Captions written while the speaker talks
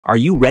Are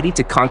you ready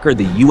to conquer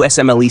the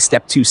USMLE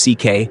Step 2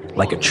 CK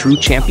like a true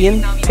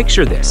champion?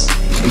 Picture this.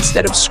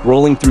 Instead of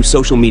scrolling through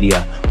social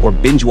media or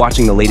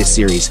binge-watching the latest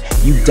series,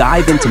 you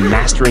dive into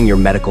mastering your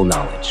medical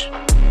knowledge.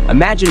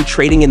 Imagine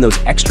trading in those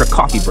extra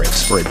coffee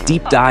breaks for a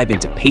deep dive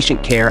into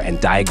patient care and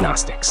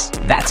diagnostics.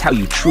 That's how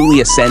you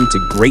truly ascend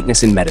to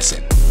greatness in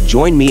medicine.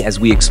 Join me as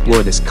we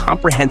explore this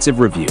comprehensive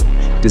review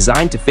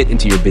designed to fit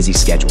into your busy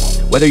schedule.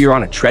 Whether you're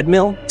on a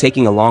treadmill,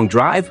 taking a long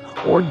drive,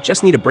 or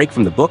just need a break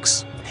from the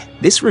books,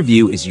 this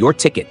review is your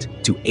ticket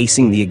to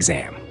acing the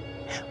exam.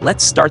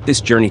 Let's start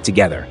this journey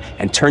together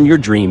and turn your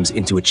dreams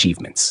into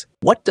achievements.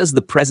 What does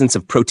the presence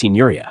of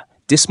proteinuria,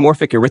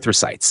 dysmorphic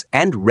erythrocytes,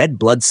 and red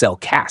blood cell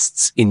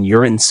casts in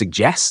urine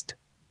suggest?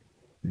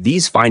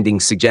 These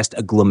findings suggest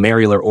a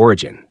glomerular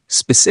origin,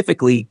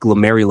 specifically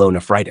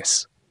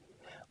glomerulonephritis.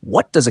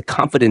 What does a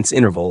confidence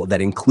interval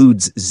that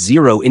includes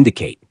 0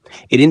 indicate?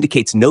 It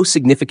indicates no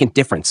significant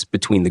difference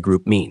between the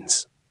group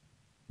means.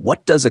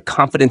 What does a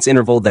confidence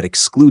interval that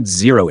excludes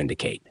 0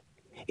 indicate?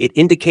 It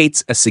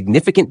indicates a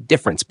significant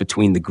difference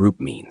between the group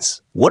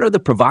means. What are the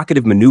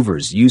provocative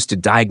maneuvers used to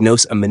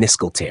diagnose a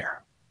meniscal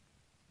tear?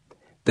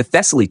 The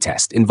Thessaly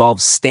test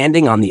involves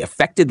standing on the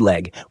affected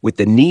leg with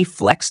the knee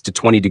flexed to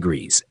 20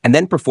 degrees and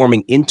then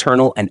performing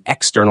internal and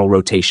external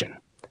rotation.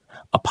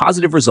 A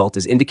positive result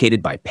is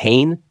indicated by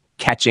pain,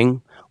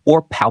 catching,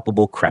 or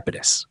palpable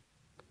crepitus.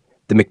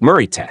 The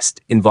McMurray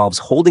test involves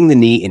holding the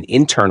knee in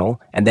internal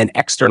and then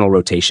external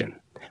rotation,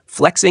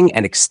 flexing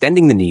and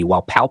extending the knee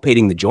while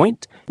palpating the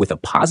joint, with a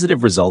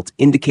positive result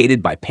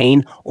indicated by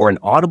pain or an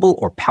audible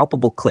or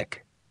palpable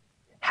click.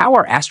 How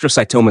are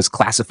astrocytomas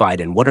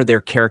classified and what are their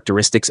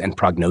characteristics and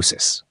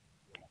prognosis?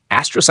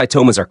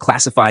 Astrocytomas are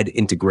classified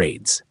into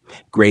grades.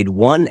 Grade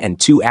 1 and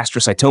 2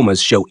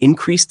 astrocytomas show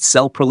increased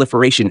cell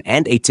proliferation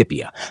and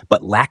atypia,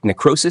 but lack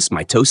necrosis,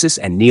 mitosis,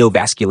 and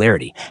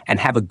neovascularity, and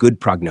have a good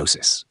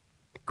prognosis.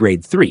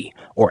 Grade 3,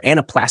 or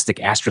anaplastic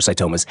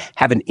astrocytomas,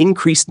 have an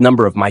increased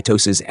number of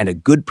mitoses and a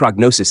good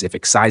prognosis if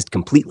excised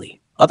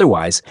completely.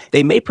 Otherwise,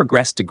 they may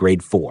progress to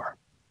grade 4.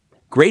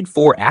 Grade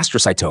 4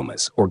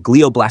 astrocytomas, or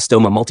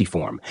glioblastoma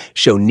multiforme,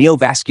 show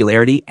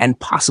neovascularity and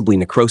possibly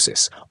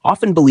necrosis,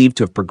 often believed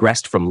to have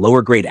progressed from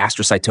lower-grade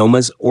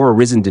astrocytomas or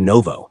arisen de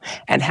novo,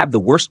 and have the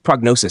worst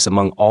prognosis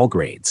among all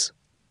grades.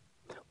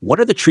 What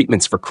are the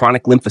treatments for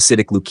chronic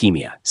lymphocytic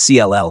leukemia,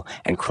 CLL,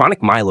 and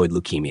chronic myeloid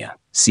leukemia,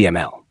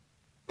 CML?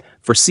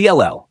 For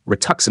CLL,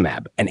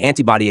 rituximab, an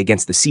antibody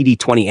against the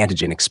CD20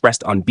 antigen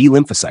expressed on B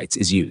lymphocytes,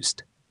 is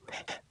used.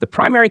 The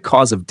primary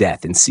cause of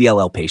death in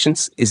CLL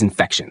patients is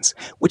infections,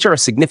 which are a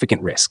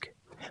significant risk.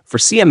 For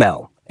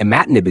CML,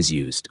 imatinib is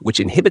used,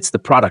 which inhibits the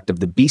product of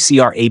the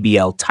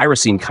BCR-ABL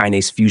tyrosine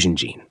kinase fusion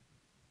gene.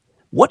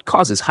 What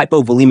causes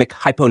hypovolemic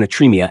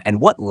hyponatremia and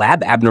what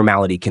lab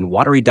abnormality can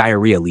watery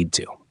diarrhea lead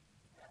to?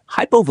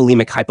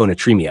 Hypovolemic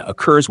hyponatremia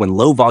occurs when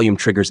low volume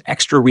triggers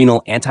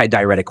extrarenal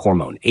antidiuretic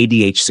hormone,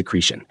 ADH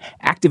secretion,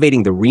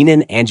 activating the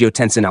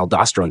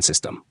renin-angiotensin-aldosterone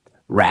system,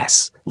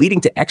 RAS, leading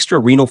to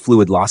extrarenal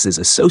fluid losses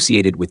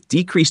associated with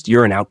decreased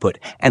urine output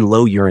and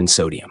low urine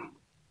sodium.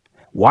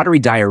 Watery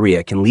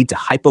diarrhea can lead to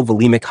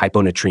hypovolemic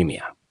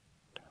hyponatremia.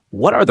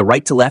 What are the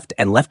right-to-left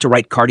and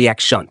left-to-right cardiac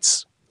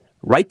shunts?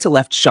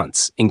 Right-to-left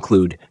shunts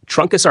include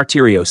truncus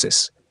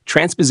arteriosus,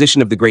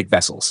 transposition of the great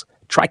vessels,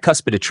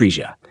 tricuspid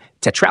atresia,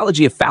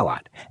 tetralogy of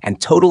Fallot,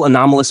 and total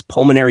anomalous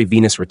pulmonary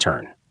venous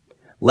return.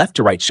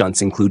 Left-to-right shunts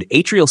include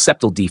atrial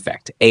septal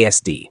defect,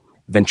 ASD,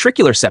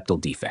 ventricular septal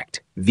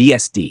defect,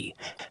 VSD,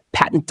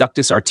 patent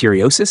ductus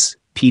arteriosus,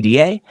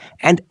 PDA,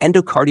 and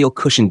endocardial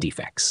cushion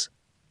defects.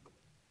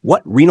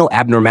 What renal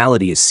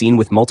abnormality is seen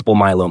with multiple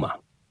myeloma?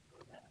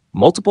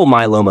 Multiple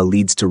myeloma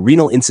leads to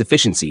renal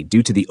insufficiency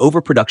due to the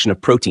overproduction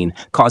of protein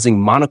causing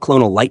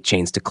monoclonal light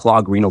chains to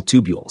clog renal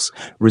tubules,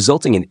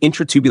 resulting in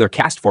intratubular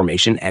cast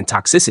formation and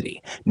toxicity,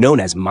 known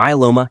as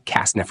myeloma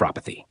cast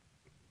nephropathy.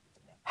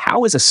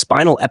 How is a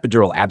spinal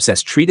epidural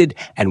abscess treated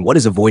and what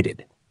is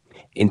avoided?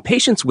 In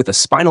patients with a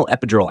spinal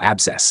epidural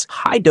abscess,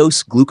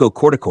 high-dose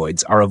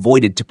glucocorticoids are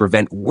avoided to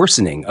prevent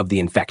worsening of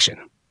the infection.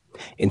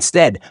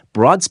 Instead,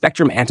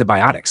 broad-spectrum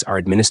antibiotics are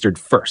administered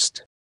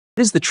first.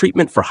 What is the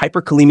treatment for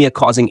hyperkalemia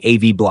causing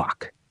AV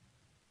block?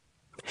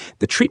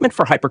 The treatment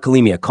for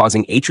hyperkalemia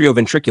causing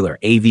atrioventricular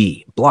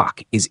AV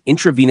block is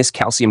intravenous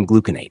calcium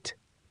gluconate.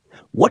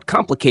 What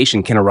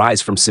complication can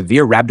arise from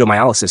severe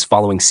rhabdomyolysis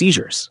following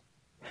seizures?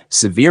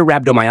 Severe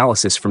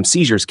rhabdomyolysis from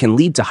seizures can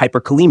lead to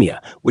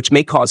hyperkalemia, which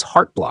may cause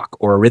heart block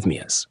or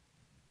arrhythmias.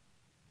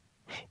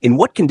 In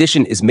what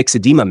condition is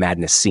myxedema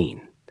madness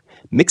seen?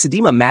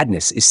 Myxedema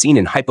madness is seen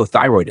in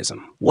hypothyroidism.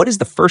 What is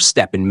the first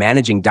step in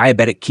managing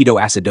diabetic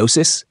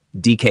ketoacidosis,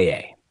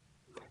 DKA?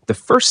 The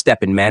first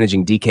step in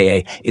managing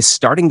DKA is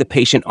starting the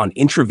patient on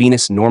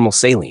intravenous normal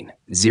saline,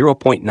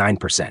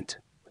 0.9%.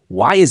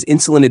 Why is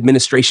insulin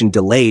administration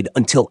delayed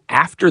until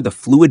after the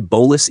fluid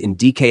bolus in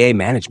DKA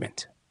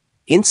management?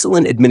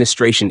 Insulin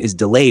administration is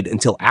delayed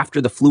until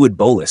after the fluid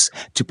bolus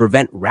to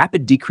prevent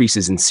rapid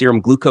decreases in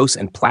serum glucose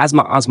and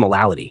plasma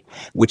osmolality,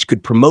 which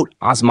could promote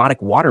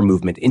osmotic water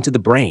movement into the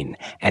brain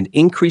and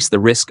increase the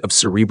risk of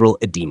cerebral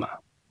edema.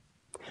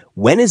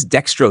 When is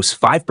dextrose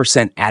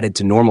 5% added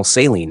to normal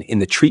saline in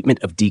the treatment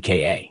of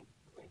DKA?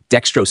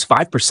 Dextrose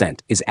 5%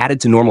 is added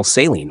to normal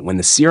saline when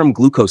the serum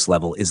glucose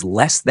level is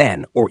less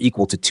than or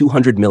equal to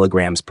 200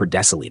 milligrams per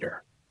deciliter.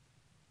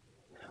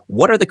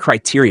 What are the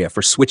criteria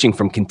for switching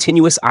from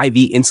continuous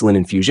IV insulin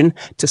infusion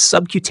to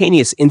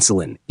subcutaneous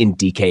insulin in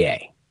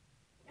DKA?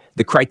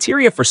 The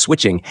criteria for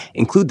switching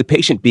include the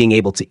patient being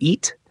able to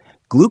eat,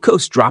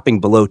 glucose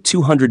dropping below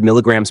 200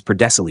 milligrams per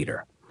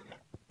deciliter,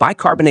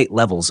 bicarbonate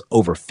levels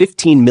over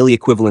 15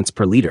 milliequivalents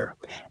per liter,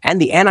 and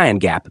the anion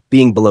gap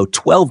being below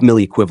 12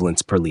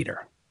 milliequivalents per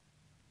liter.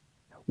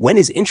 When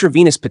is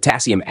intravenous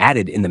potassium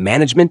added in the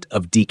management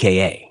of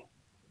DKA?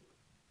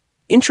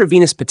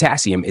 Intravenous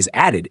potassium is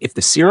added if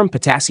the serum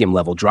potassium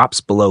level drops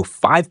below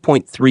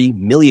 5.3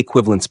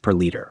 milliequivalents per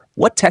liter.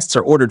 What tests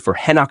are ordered for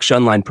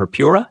Henoch-Schönlein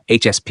purpura,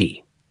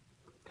 HSP?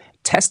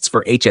 Tests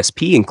for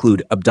HSP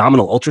include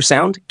abdominal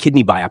ultrasound,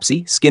 kidney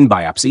biopsy, skin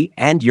biopsy,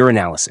 and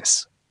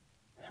urinalysis.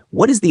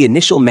 What is the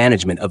initial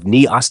management of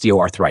knee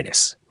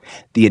osteoarthritis?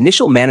 The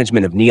initial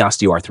management of knee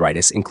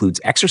osteoarthritis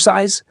includes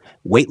exercise,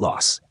 weight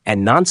loss,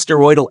 and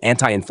non-steroidal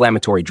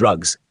anti-inflammatory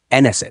drugs,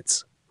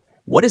 NSAIDs.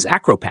 What is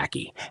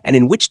acropathy, and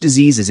in which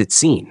disease is it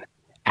seen?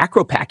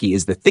 Acropathy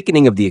is the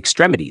thickening of the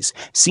extremities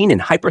seen in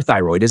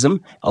hyperthyroidism,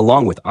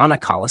 along with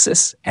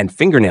onycholysis and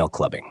fingernail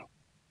clubbing.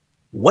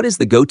 What is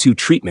the go-to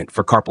treatment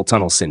for carpal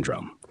tunnel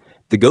syndrome?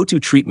 The go-to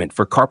treatment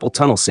for carpal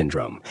tunnel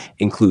syndrome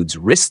includes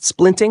wrist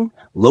splinting,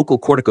 local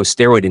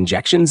corticosteroid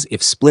injections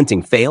if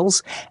splinting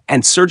fails,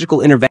 and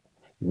surgical intervention.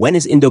 When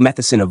is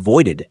indomethacin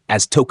avoided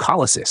as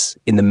tocolysis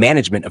in the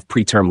management of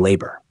preterm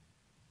labor?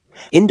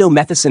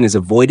 Indomethacin is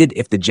avoided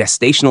if the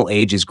gestational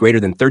age is greater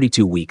than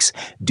 32 weeks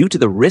due to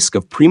the risk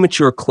of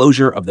premature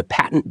closure of the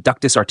patent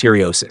ductus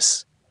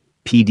arteriosus,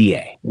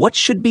 PDA. What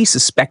should be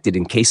suspected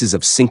in cases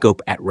of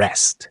syncope at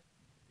rest?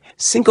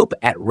 Syncope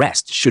at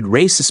rest should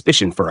raise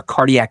suspicion for a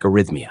cardiac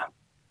arrhythmia.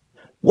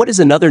 What is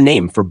another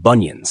name for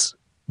bunions?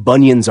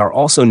 Bunions are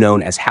also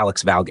known as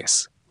hallux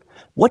valgus.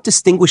 What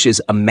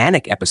distinguishes a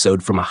manic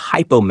episode from a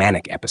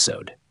hypomanic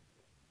episode?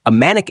 A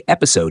manic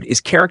episode is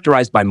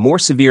characterized by more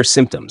severe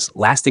symptoms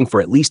lasting for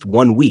at least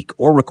 1 week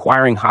or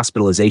requiring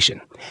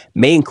hospitalization,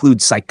 may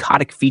include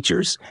psychotic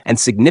features, and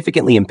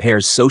significantly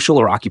impairs social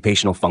or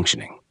occupational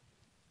functioning.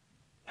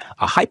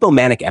 A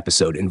hypomanic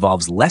episode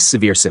involves less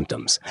severe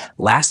symptoms,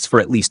 lasts for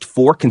at least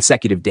 4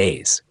 consecutive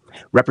days,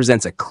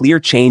 represents a clear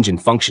change in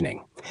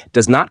functioning,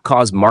 does not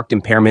cause marked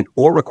impairment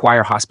or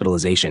require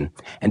hospitalization,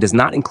 and does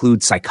not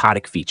include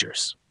psychotic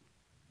features.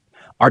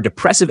 Are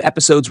depressive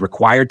episodes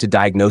required to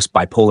diagnose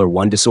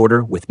bipolar I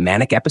disorder with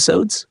manic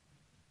episodes?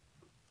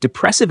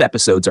 Depressive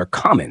episodes are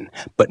common,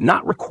 but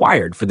not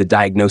required for the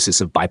diagnosis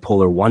of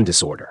bipolar I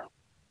disorder.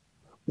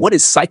 What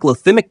is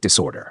cyclothymic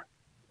disorder?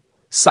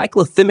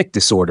 Cyclothymic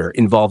disorder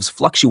involves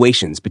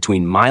fluctuations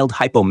between mild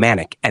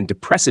hypomanic and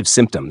depressive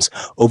symptoms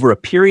over a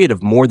period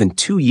of more than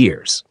 2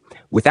 years,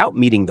 without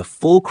meeting the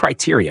full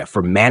criteria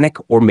for manic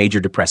or major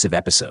depressive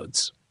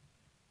episodes.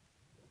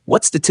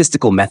 What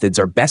statistical methods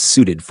are best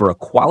suited for a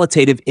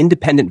qualitative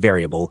independent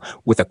variable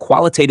with a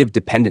qualitative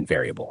dependent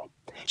variable?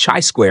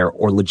 Chi-square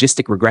or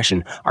logistic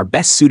regression are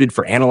best suited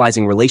for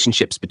analyzing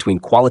relationships between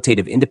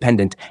qualitative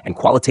independent and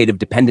qualitative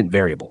dependent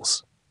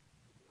variables.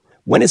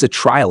 When is a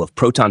trial of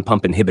proton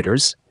pump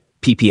inhibitors,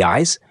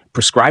 PPIs,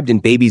 prescribed in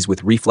babies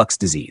with reflux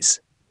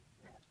disease?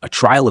 A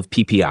trial of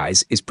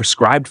PPIs is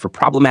prescribed for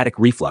problematic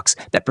reflux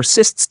that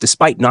persists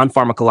despite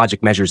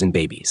non-pharmacologic measures in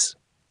babies.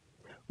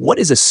 What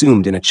is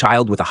assumed in a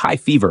child with a high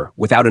fever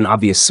without an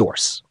obvious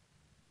source?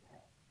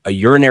 A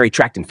urinary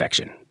tract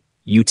infection,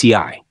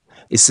 UTI,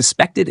 is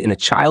suspected in a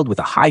child with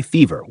a high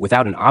fever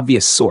without an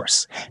obvious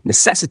source,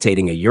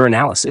 necessitating a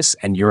urinalysis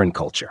and urine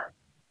culture.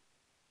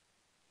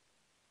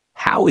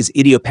 How is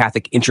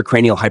idiopathic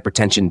intracranial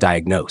hypertension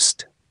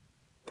diagnosed?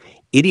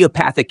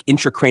 Idiopathic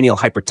intracranial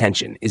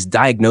hypertension is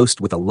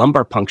diagnosed with a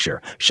lumbar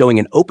puncture showing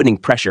an opening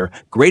pressure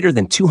greater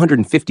than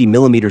 250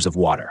 millimeters of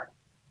water.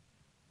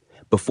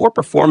 Before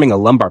performing a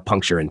lumbar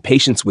puncture in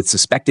patients with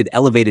suspected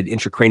elevated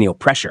intracranial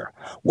pressure,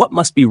 what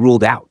must be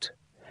ruled out?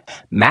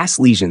 Mass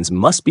lesions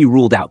must be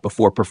ruled out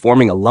before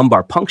performing a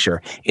lumbar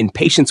puncture in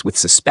patients with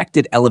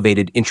suspected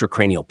elevated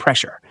intracranial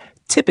pressure,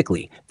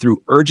 typically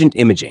through urgent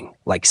imaging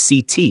like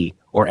CT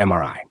or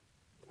MRI.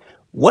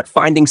 What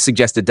findings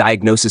suggest a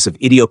diagnosis of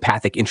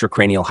idiopathic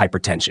intracranial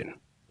hypertension?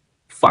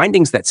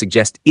 Findings that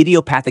suggest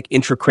idiopathic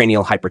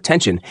intracranial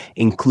hypertension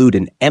include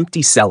an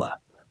empty sella,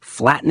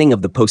 flattening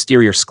of the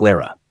posterior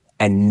sclera,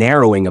 and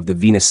narrowing of the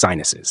venous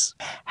sinuses.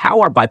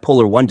 How are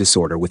bipolar I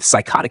disorder with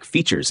psychotic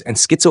features and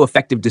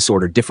schizoaffective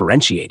disorder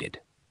differentiated?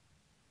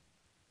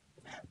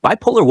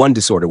 Bipolar I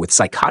disorder with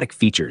psychotic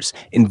features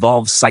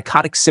involves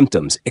psychotic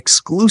symptoms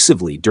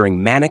exclusively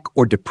during manic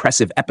or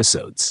depressive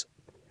episodes.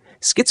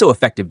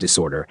 Schizoaffective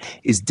disorder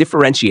is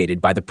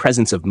differentiated by the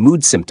presence of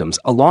mood symptoms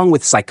along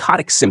with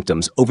psychotic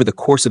symptoms over the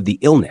course of the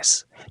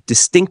illness,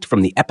 distinct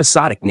from the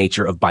episodic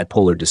nature of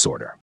bipolar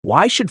disorder.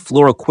 Why should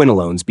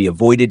fluoroquinolones be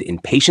avoided in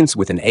patients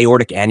with an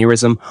aortic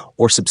aneurysm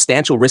or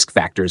substantial risk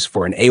factors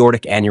for an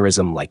aortic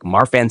aneurysm like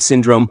Marfan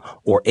syndrome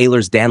or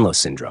Ehlers-Danlos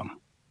syndrome?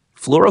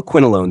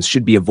 Fluoroquinolones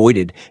should be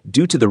avoided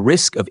due to the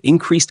risk of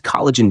increased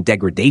collagen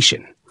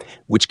degradation,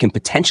 which can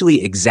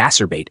potentially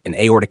exacerbate an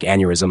aortic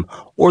aneurysm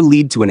or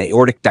lead to an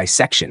aortic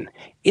dissection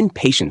in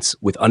patients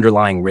with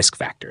underlying risk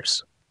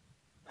factors.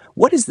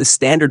 What is the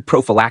standard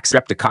prophylaxis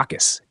for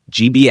Streptococcus,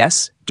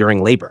 GBS,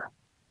 during labor?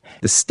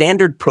 The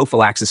standard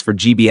prophylaxis for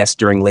GBS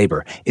during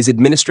labor is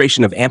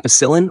administration of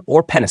ampicillin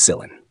or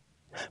penicillin.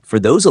 For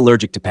those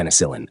allergic to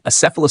penicillin, a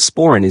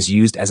cephalosporin is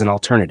used as an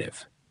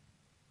alternative.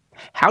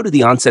 How do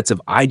the onsets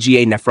of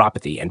IgA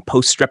nephropathy and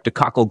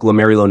post-streptococcal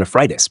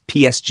glomerulonephritis,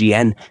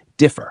 PSGN,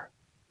 differ?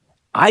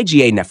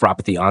 IgA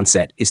nephropathy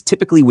onset is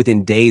typically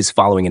within days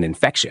following an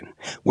infection,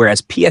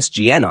 whereas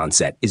PSGN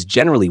onset is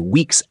generally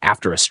weeks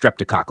after a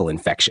streptococcal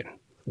infection.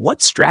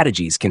 What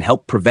strategies can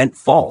help prevent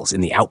falls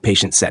in the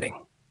outpatient setting?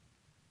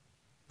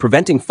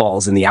 Preventing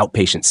falls in the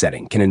outpatient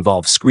setting can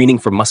involve screening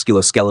for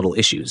musculoskeletal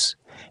issues,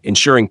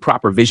 ensuring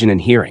proper vision and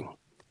hearing,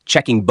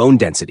 checking bone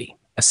density,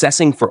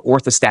 assessing for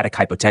orthostatic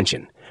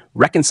hypotension,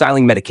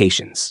 reconciling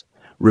medications,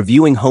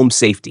 reviewing home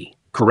safety,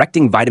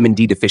 correcting vitamin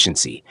D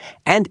deficiency,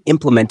 and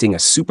implementing a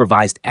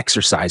supervised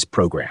exercise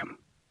program.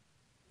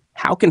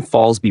 How can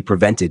falls be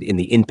prevented in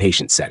the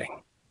inpatient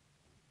setting?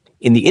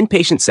 In the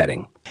inpatient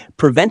setting,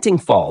 preventing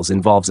falls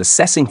involves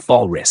assessing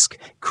fall risk,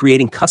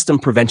 creating custom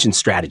prevention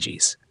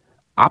strategies,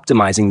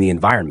 optimizing the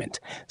environment,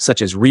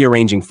 such as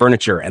rearranging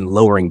furniture and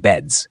lowering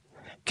beds,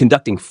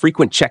 conducting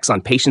frequent checks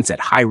on patients at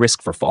high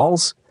risk for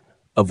falls,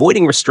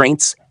 avoiding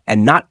restraints,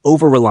 and not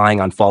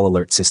over-relying on fall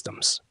alert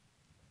systems.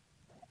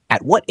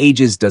 At what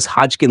ages does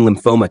Hodgkin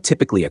lymphoma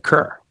typically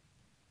occur?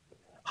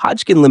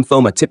 Hodgkin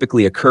lymphoma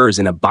typically occurs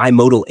in a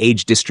bimodal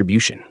age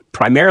distribution,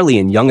 primarily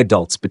in young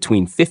adults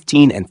between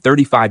 15 and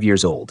 35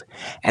 years old,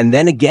 and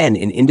then again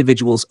in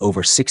individuals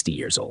over 60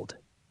 years old.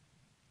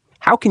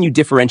 How can you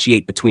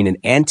differentiate between an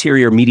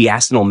anterior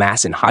mediastinal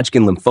mass in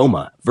Hodgkin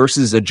lymphoma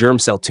versus a germ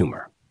cell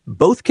tumor?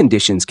 Both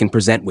conditions can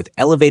present with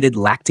elevated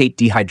lactate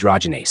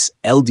dehydrogenase,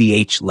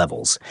 LDH,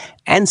 levels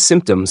and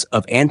symptoms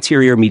of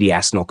anterior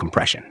mediastinal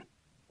compression.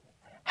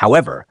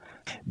 However,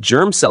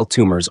 germ cell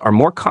tumors are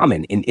more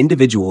common in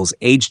individuals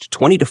aged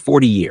 20 to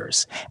 40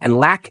 years and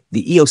lack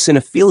the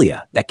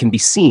eosinophilia that can be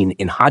seen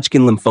in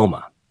Hodgkin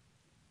lymphoma.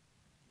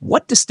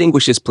 What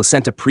distinguishes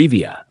placenta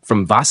previa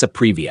from vasa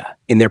previa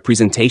in their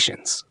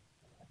presentations?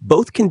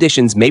 Both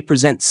conditions may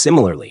present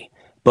similarly,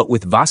 but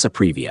with vasa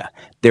previa,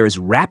 there is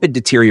rapid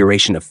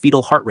deterioration of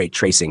fetal heart rate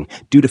tracing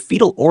due to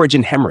fetal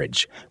origin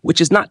hemorrhage,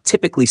 which is not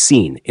typically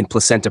seen in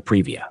placenta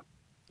previa.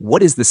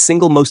 What is the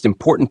single most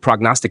important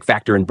prognostic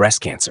factor in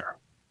breast cancer?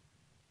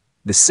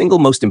 The single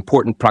most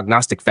important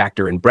prognostic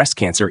factor in breast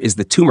cancer is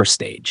the tumor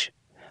stage.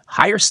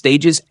 Higher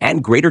stages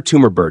and greater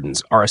tumor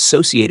burdens are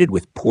associated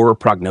with poorer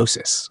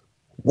prognosis.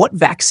 What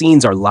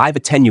vaccines are live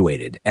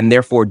attenuated and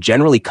therefore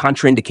generally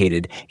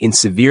contraindicated in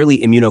severely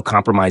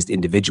immunocompromised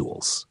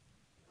individuals?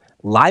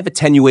 Live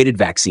attenuated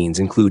vaccines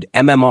include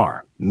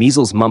MMR,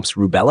 measles, mumps,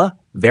 rubella,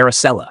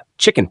 varicella,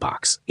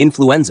 chickenpox,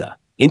 influenza,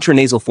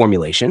 intranasal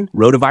formulation,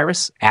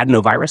 rotavirus,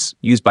 adenovirus,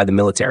 used by the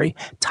military,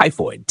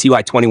 typhoid,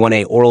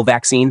 TY21A oral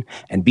vaccine,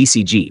 and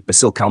BCG,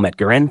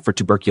 Bacillus-Calmette-Guerin, for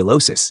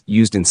tuberculosis,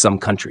 used in some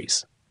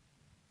countries.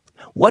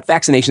 What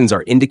vaccinations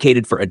are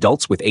indicated for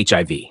adults with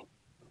HIV?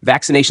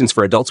 Vaccinations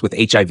for adults with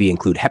HIV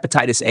include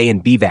hepatitis A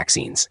and B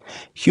vaccines,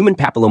 human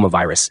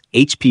papillomavirus,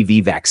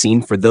 HPV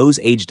vaccine for those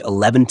aged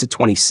 11 to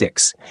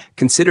 26,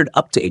 considered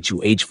up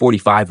to age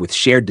 45 with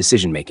shared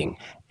decision-making,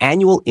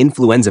 annual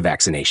influenza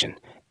vaccination,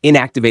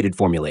 inactivated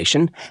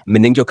formulation,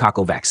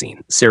 meningococcal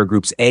vaccine,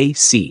 serogroups A,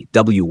 C,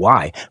 W,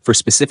 Y for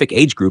specific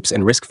age groups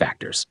and risk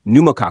factors,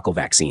 pneumococcal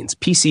vaccines,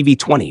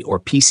 PCV20 or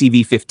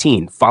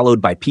PCV15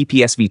 followed by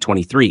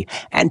PPSV23,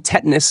 and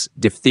tetanus,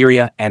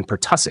 diphtheria, and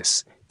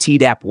pertussis,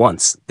 Tdap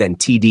once, then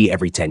TD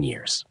every 10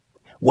 years.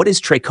 What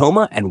is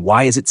trachoma and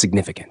why is it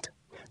significant?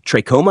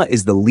 Trachoma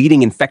is the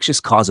leading infectious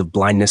cause of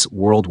blindness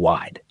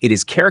worldwide. It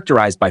is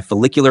characterized by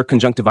follicular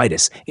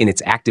conjunctivitis in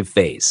its active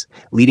phase,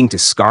 leading to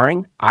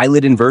scarring,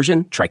 eyelid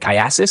inversion,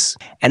 trichiasis,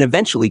 and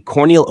eventually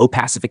corneal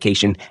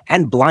opacification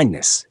and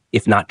blindness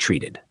if not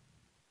treated.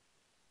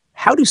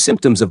 How do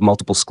symptoms of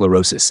multiple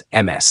sclerosis,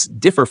 MS,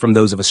 differ from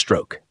those of a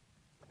stroke?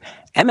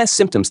 MS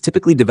symptoms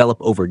typically develop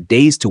over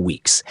days to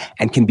weeks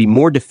and can be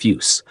more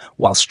diffuse,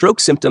 while stroke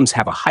symptoms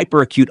have a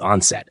hyperacute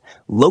onset,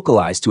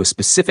 localized to a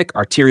specific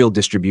arterial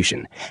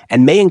distribution,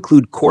 and may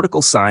include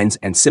cortical signs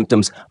and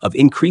symptoms of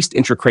increased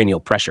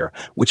intracranial pressure,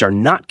 which are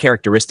not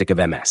characteristic of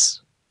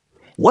MS.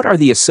 What are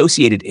the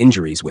associated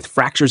injuries with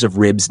fractures of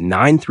ribs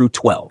 9 through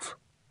 12?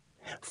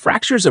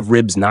 Fractures of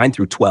ribs 9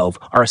 through 12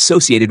 are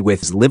associated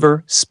with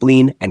liver,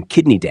 spleen, and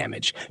kidney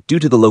damage due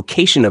to the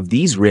location of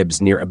these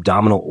ribs near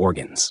abdominal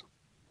organs.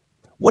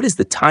 What is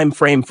the time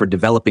frame for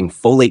developing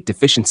folate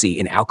deficiency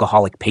in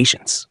alcoholic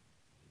patients?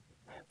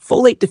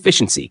 Folate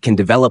deficiency can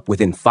develop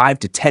within 5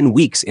 to 10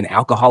 weeks in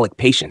alcoholic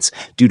patients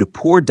due to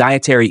poor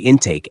dietary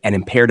intake and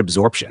impaired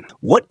absorption.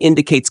 What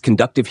indicates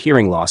conductive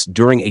hearing loss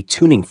during a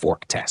tuning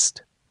fork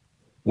test?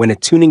 When a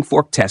tuning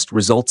fork test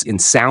results in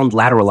sound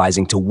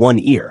lateralizing to one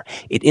ear,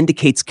 it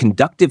indicates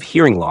conductive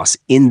hearing loss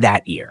in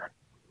that ear.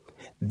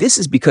 This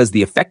is because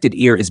the affected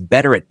ear is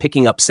better at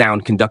picking up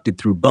sound conducted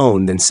through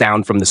bone than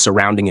sound from the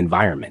surrounding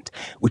environment,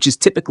 which is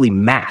typically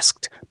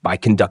masked by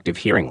conductive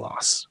hearing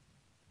loss.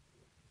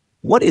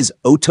 What is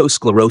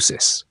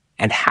otosclerosis,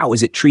 and how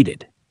is it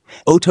treated?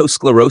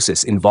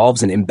 Otosclerosis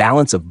involves an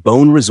imbalance of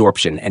bone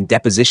resorption and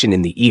deposition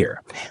in the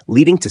ear,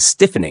 leading to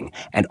stiffening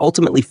and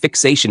ultimately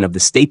fixation of the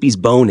stapes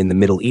bone in the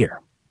middle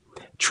ear.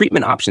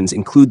 Treatment options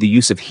include the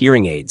use of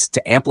hearing aids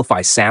to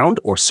amplify sound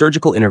or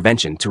surgical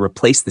intervention to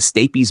replace the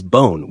stapes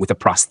bone with a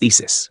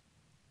prosthesis.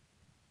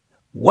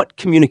 What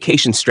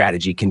communication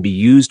strategy can be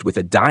used with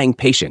a dying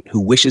patient who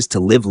wishes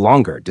to live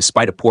longer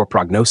despite a poor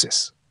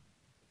prognosis?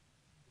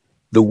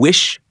 The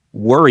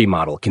wish-worry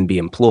model can be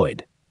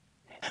employed,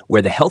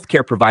 where the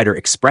healthcare provider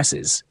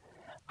expresses,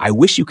 "I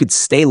wish you could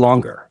stay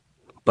longer,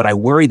 but I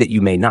worry that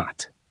you may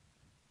not."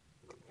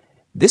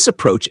 This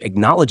approach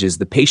acknowledges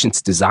the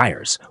patient's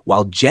desires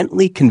while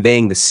gently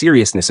conveying the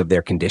seriousness of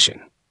their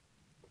condition.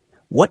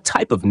 What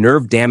type of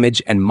nerve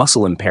damage and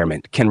muscle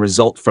impairment can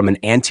result from an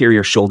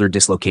anterior shoulder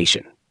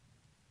dislocation?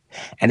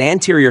 An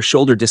anterior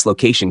shoulder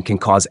dislocation can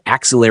cause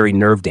axillary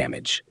nerve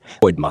damage,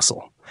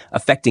 muscle,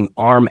 affecting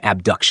arm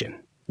abduction.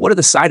 What are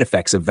the side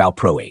effects of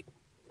valproate?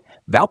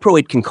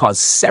 Valproate can cause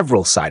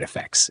several side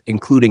effects,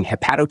 including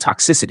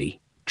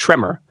hepatotoxicity,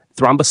 tremor,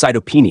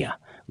 thrombocytopenia,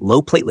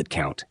 low platelet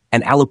count,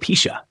 and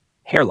alopecia,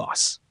 hair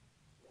loss.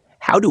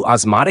 How do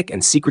osmotic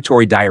and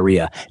secretory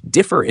diarrhea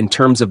differ in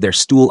terms of their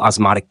stool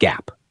osmotic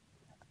gap?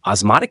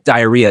 Osmotic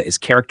diarrhea is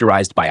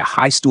characterized by a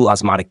high stool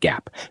osmotic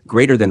gap,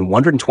 greater than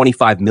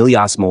 125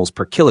 milliosmoles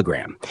per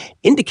kilogram,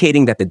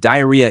 indicating that the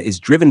diarrhea is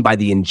driven by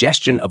the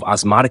ingestion of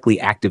osmotically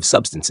active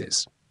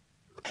substances.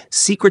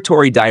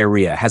 Secretory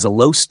diarrhea has a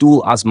low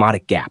stool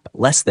osmotic gap,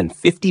 less than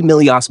 50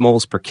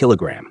 milliosmoles per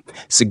kilogram,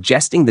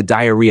 suggesting the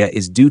diarrhea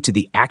is due to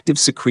the active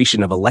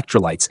secretion of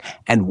electrolytes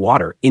and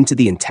water into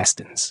the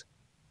intestines.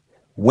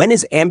 When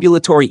is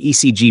ambulatory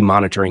ECG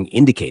monitoring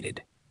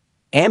indicated?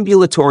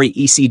 Ambulatory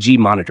ECG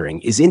monitoring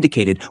is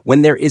indicated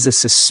when there is a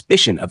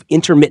suspicion of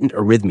intermittent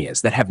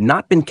arrhythmias that have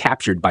not been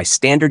captured by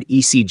standard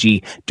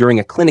ECG during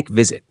a clinic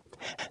visit,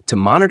 to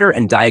monitor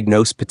and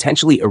diagnose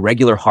potentially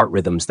irregular heart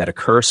rhythms that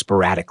occur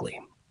sporadically.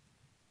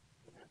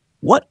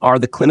 What are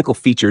the clinical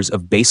features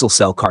of basal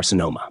cell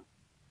carcinoma?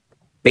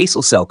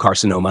 Basal cell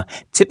carcinoma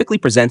typically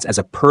presents as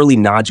a pearly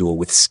nodule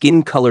with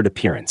skin-colored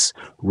appearance,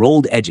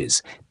 rolled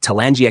edges,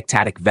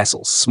 telangiectatic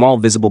vessels, small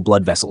visible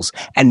blood vessels,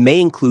 and may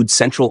include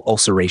central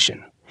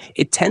ulceration.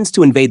 It tends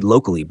to invade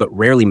locally but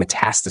rarely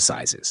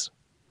metastasizes.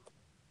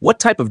 What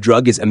type of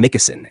drug is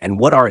amikacin, and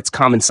what are its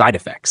common side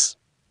effects?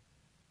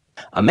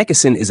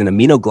 Amikacin is an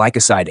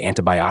aminoglycoside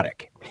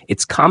antibiotic.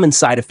 Its common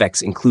side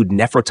effects include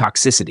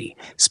nephrotoxicity,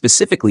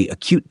 specifically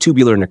acute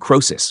tubular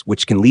necrosis,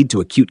 which can lead to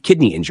acute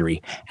kidney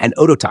injury, and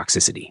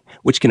ototoxicity,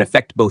 which can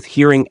affect both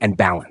hearing and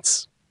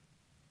balance.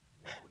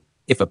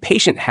 If a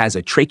patient has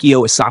a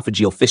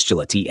tracheoesophageal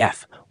fistula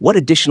 (TF), what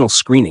additional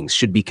screenings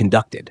should be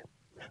conducted?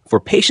 For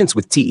patients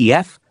with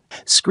TEF,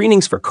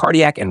 screenings for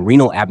cardiac and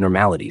renal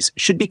abnormalities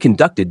should be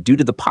conducted due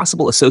to the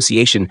possible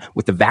association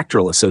with the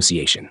Vactral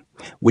Association,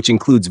 which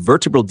includes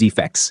vertebral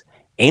defects,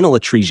 anal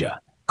atresia,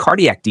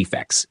 cardiac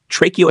defects,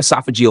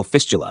 tracheoesophageal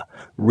fistula,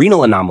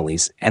 renal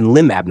anomalies, and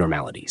limb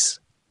abnormalities.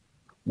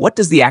 What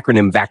does the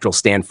acronym Vactral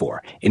stand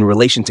for in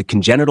relation to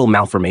congenital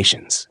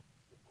malformations?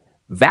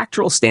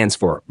 Vactral stands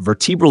for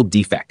vertebral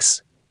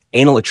defects,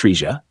 anal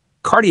atresia,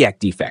 cardiac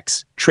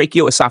defects,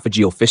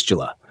 tracheoesophageal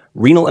fistula,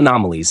 renal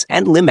anomalies,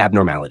 and limb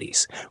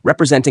abnormalities,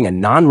 representing a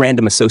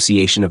non-random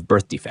association of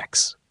birth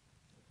defects.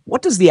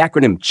 What does the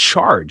acronym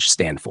CHARGE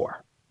stand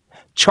for?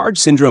 CHARGE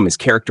syndrome is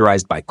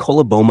characterized by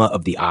coloboma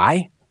of the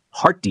eye,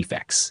 heart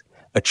defects,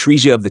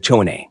 atresia of the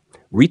choanae,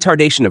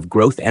 retardation of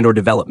growth and/or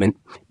development,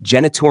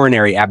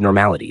 genitourinary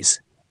abnormalities,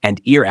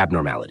 and ear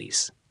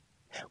abnormalities.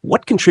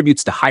 What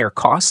contributes to higher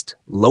cost,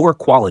 lower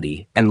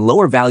quality, and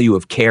lower value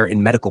of care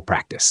in medical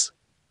practice?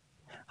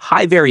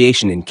 High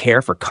variation in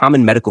care for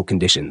common medical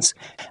conditions,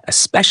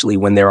 especially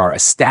when there are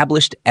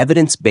established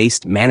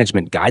evidence-based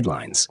management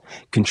guidelines,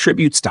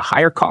 contributes to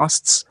higher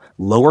costs,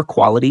 lower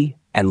quality,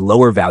 and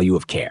lower value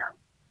of care.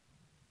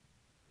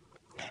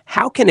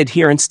 How can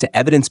adherence to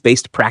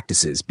evidence-based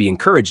practices be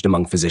encouraged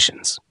among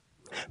physicians?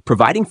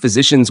 Providing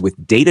physicians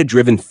with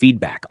data-driven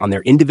feedback on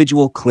their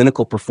individual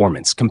clinical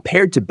performance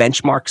compared to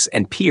benchmarks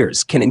and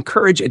peers can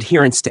encourage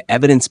adherence to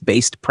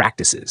evidence-based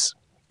practices,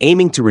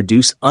 aiming to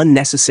reduce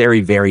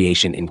unnecessary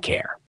variation in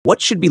care.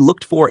 What should be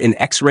looked for in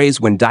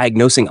X-rays when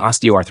diagnosing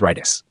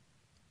osteoarthritis?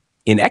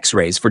 In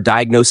X-rays for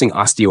diagnosing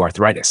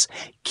osteoarthritis,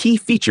 key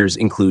features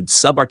include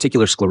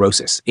subarticular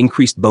sclerosis,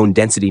 increased bone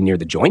density near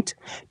the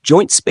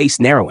joint space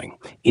narrowing,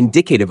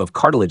 indicative of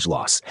cartilage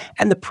loss,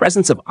 and the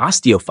presence of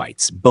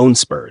osteophytes, bone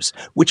spurs,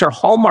 which are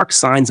hallmark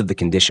signs of the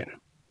condition.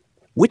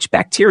 Which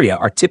bacteria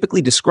are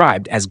typically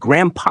described as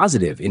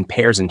gram-positive in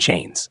pairs and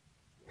chains?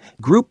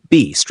 Group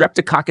B,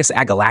 Streptococcus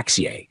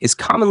agalactiae, is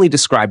commonly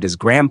described as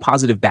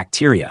gram-positive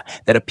bacteria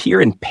that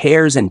appear in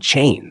pairs and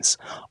chains,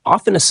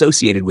 often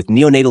associated with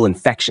neonatal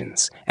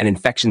infections and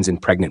infections in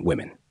pregnant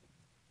women.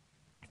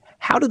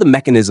 How do the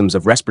mechanisms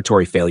of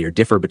respiratory failure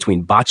differ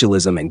between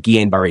botulism and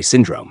Guillain-Barré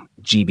syndrome,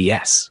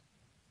 GBS?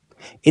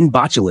 In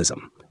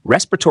botulism,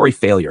 respiratory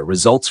failure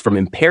results from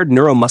impaired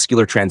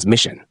neuromuscular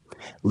transmission,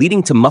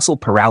 leading to muscle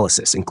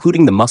paralysis,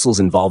 including the muscles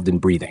involved in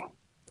breathing.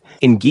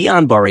 In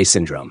Guillain-Barré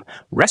syndrome,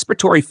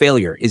 respiratory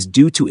failure is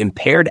due to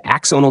impaired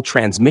axonal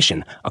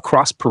transmission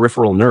across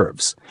peripheral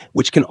nerves,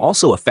 which can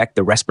also affect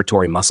the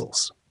respiratory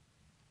muscles.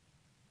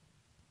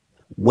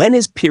 When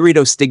is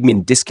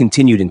pyridostigmine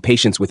discontinued in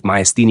patients with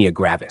myasthenia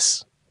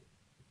gravis?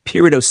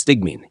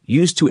 Pyridostigmine,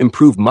 used to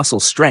improve muscle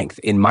strength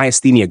in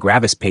myasthenia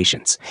gravis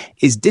patients,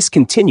 is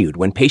discontinued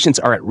when patients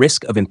are at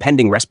risk of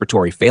impending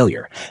respiratory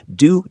failure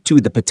due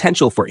to the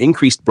potential for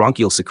increased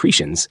bronchial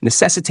secretions,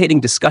 necessitating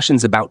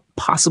discussions about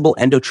possible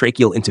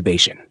endotracheal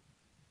intubation.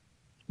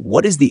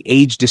 What is the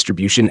age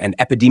distribution and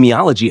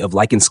epidemiology of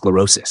lichen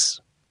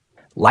sclerosus?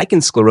 Lichen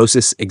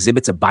sclerosus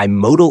exhibits a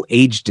bimodal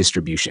age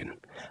distribution,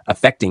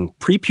 affecting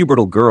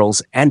prepubertal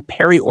girls and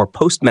peri- or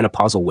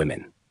postmenopausal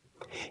women.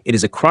 It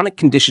is a chronic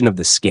condition of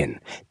the skin,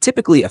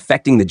 typically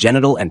affecting the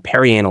genital and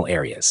perianal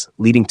areas,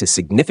 leading to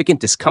significant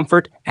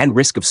discomfort and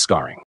risk of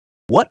scarring.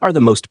 What are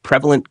the most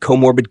prevalent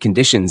comorbid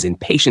conditions in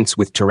patients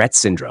with Tourette's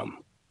syndrome?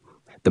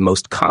 The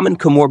most common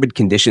comorbid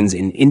conditions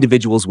in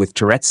individuals with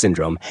Tourette's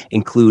syndrome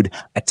include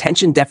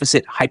attention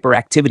deficit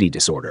hyperactivity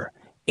disorder,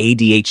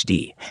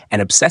 ADHD,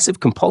 and obsessive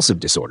compulsive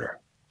disorder,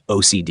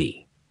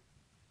 OCD.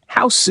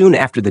 How soon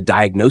after the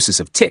diagnosis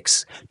of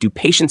tics do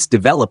patients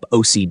develop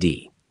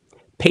OCD?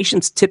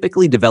 Patients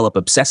typically develop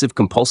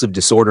obsessive-compulsive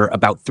disorder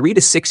about 3 to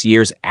 6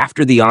 years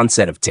after the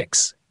onset of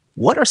tics.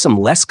 What are some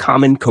less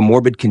common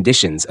comorbid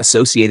conditions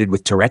associated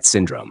with Tourette's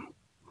syndrome?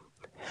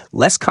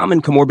 Less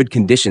common comorbid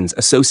conditions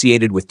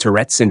associated with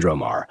Tourette's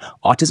syndrome are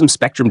autism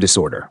spectrum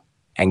disorder,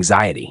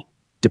 anxiety,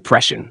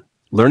 depression,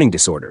 learning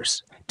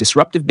disorders,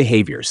 disruptive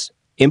behaviors,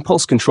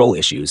 impulse control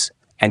issues,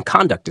 and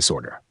conduct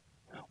disorder.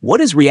 What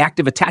is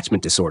reactive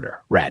attachment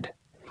disorder, RAD?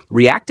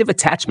 Reactive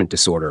attachment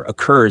disorder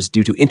occurs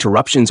due to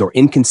interruptions or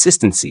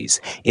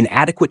inconsistencies in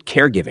adequate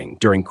caregiving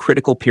during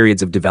critical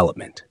periods of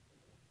development.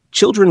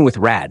 Children with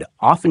RAD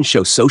often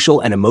show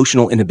social and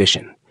emotional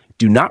inhibition,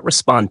 do not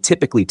respond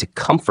typically to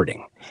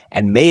comforting,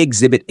 and may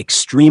exhibit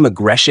extreme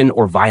aggression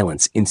or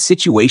violence in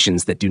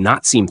situations that do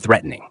not seem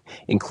threatening,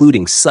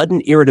 including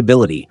sudden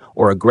irritability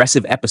or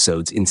aggressive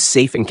episodes in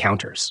safe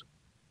encounters.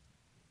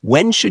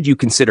 When should you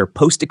consider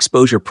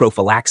post-exposure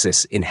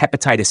prophylaxis in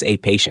hepatitis A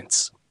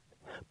patients?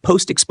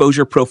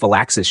 Post-exposure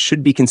prophylaxis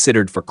should be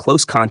considered for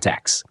close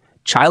contacts,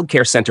 child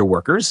care center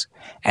workers,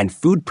 and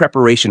food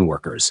preparation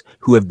workers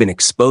who have been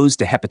exposed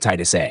to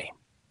hepatitis A.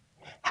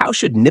 How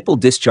should nipple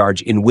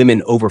discharge in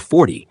women over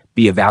 40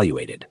 be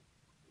evaluated?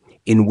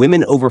 In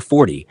women over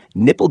 40,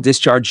 nipple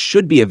discharge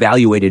should be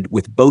evaluated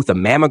with both a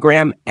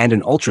mammogram and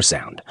an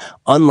ultrasound,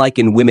 unlike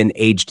in women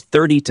aged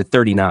 30 to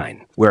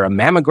 39, where a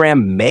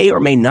mammogram may or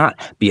may not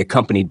be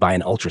accompanied by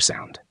an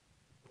ultrasound.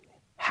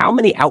 How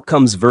many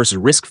outcomes versus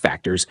risk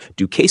factors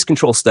do case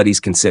control studies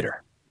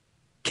consider?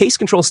 Case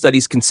control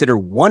studies consider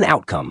one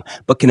outcome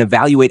but can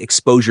evaluate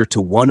exposure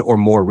to one or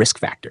more risk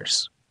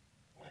factors.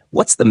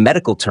 What's the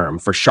medical term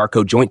for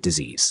Charcot joint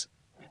disease?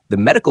 The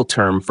medical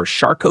term for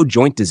Charcot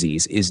joint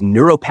disease is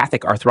neuropathic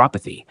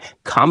arthropathy,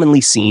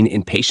 commonly seen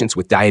in patients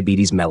with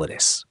diabetes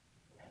mellitus.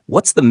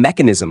 What's the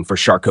mechanism for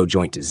Charcot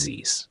joint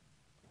disease?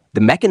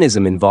 The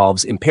mechanism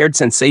involves impaired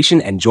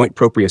sensation and joint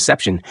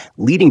proprioception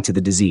leading to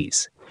the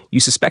disease. You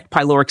suspect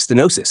pyloric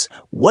stenosis.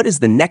 What is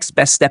the next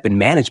best step in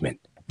management?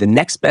 The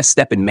next best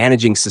step in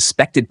managing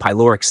suspected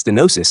pyloric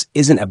stenosis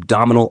is an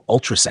abdominal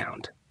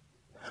ultrasound.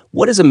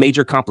 What is a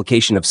major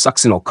complication of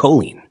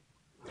succinylcholine?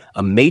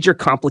 A major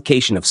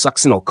complication of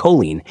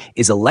succinylcholine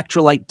is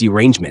electrolyte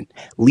derangement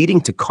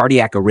leading to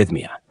cardiac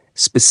arrhythmia,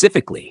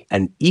 specifically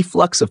an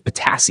efflux of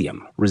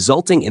potassium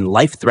resulting in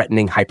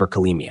life-threatening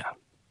hyperkalemia.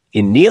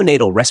 In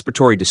neonatal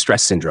respiratory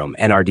distress syndrome,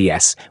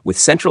 NRDS, with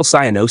central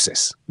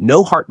cyanosis,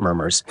 no heart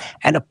murmurs,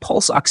 and a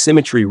pulse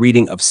oximetry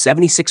reading of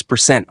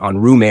 76% on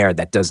room air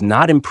that does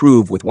not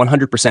improve with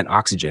 100%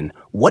 oxygen,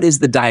 what is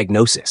the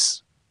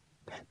diagnosis?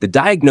 The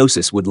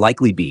diagnosis would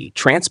likely be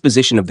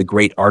transposition of the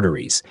great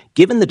arteries,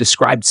 given the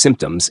described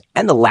symptoms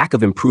and the lack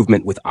of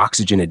improvement with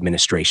oxygen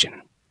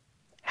administration.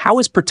 How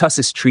is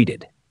pertussis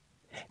treated?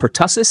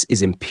 Pertussis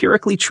is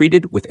empirically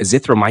treated with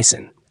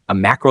azithromycin, a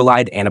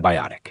macrolide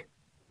antibiotic.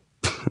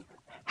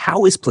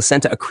 How is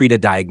placenta accreta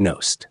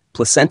diagnosed?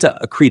 Placenta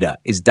accreta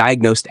is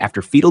diagnosed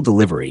after fetal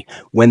delivery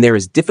when there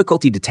is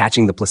difficulty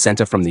detaching the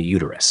placenta from the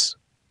uterus.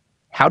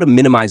 How to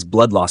minimize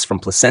blood loss from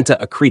placenta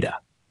accreta?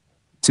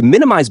 To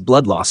minimize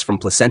blood loss from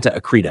placenta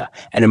accreta,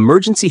 an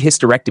emergency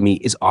hysterectomy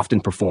is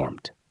often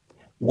performed.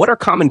 What are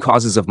common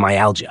causes of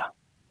myalgia?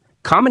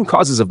 Common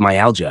causes of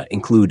myalgia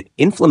include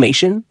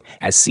inflammation,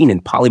 as seen in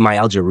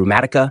polymyalgia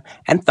rheumatica,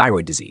 and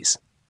thyroid disease.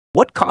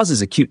 What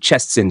causes acute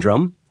chest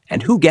syndrome,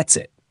 and who gets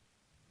it?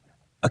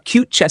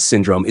 Acute chest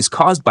syndrome is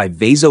caused by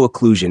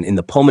vasoocclusion in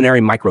the pulmonary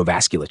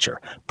microvasculature,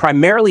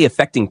 primarily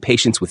affecting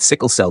patients with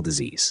sickle cell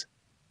disease.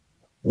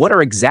 What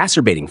are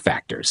exacerbating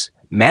factors,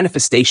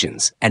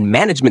 manifestations, and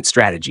management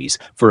strategies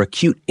for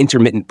acute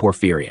intermittent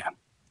porphyria?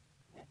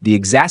 The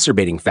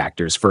exacerbating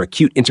factors for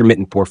acute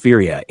intermittent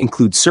porphyria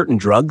include certain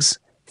drugs,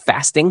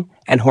 fasting,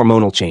 and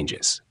hormonal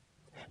changes.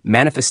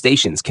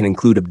 Manifestations can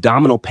include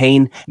abdominal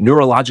pain,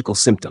 neurological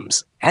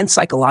symptoms, and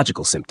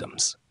psychological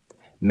symptoms.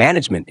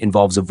 Management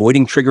involves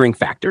avoiding triggering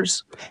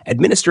factors,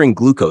 administering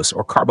glucose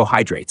or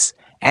carbohydrates,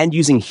 and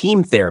using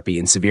heme therapy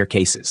in severe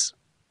cases.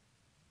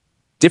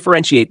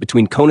 Differentiate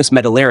between conus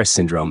medullaris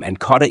syndrome and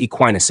cauda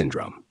equina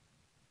syndrome.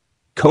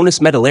 Conus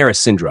medullaris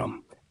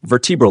syndrome,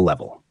 vertebral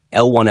level,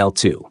 L1,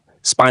 L2,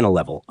 spinal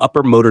level,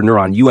 upper motor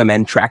neuron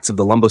UMN tracts of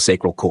the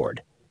lumbosacral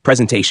cord.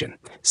 Presentation: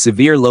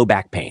 severe low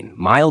back pain,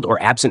 mild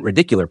or absent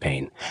radicular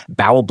pain,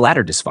 bowel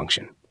bladder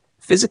dysfunction.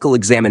 Physical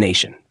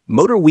examination: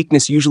 motor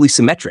weakness usually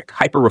symmetric,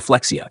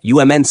 hyperreflexia,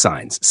 UMN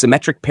signs,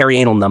 symmetric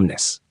perianal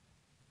numbness.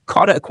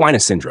 Cauda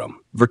equina syndrome,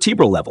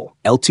 vertebral level,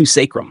 L2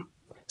 sacrum.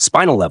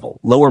 Spinal level,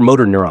 lower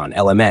motor neuron,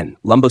 LMN,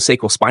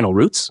 lumbosacral spinal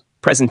roots.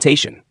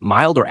 Presentation: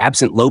 mild or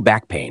absent low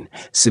back pain,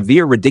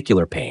 severe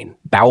radicular pain,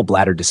 bowel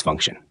bladder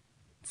dysfunction.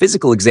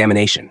 Physical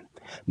examination: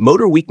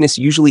 motor weakness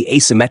usually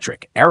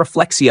asymmetric,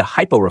 areflexia,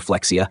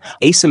 hyporeflexia,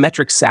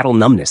 asymmetric saddle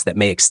numbness that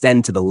may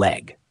extend to the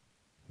leg.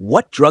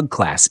 What drug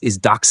class is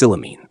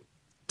doxylamine?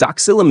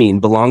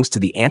 Doxylamine belongs to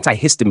the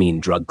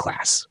antihistamine drug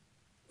class.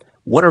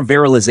 What are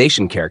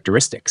virilization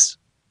characteristics?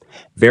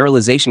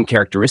 Virilization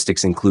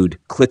characteristics include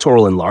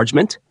clitoral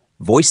enlargement,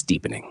 voice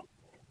deepening,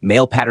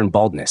 male pattern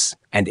baldness,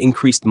 and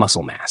increased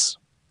muscle mass.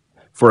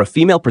 For a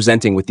female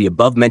presenting with the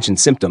above-mentioned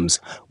symptoms,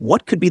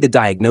 what could be the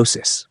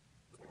diagnosis?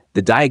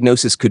 The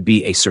diagnosis could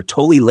be a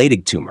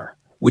Sertoli-Leydig tumor,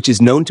 which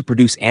is known to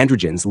produce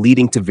androgens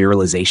leading to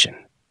virilization.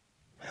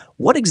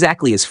 What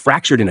exactly is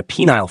fractured in a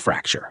penile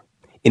fracture?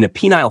 In a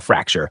penile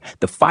fracture,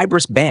 the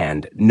fibrous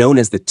band, known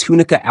as the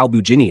tunica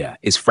albuginea,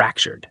 is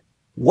fractured.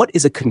 What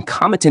is a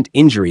concomitant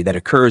injury that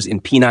occurs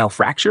in penile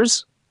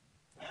fractures?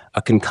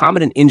 A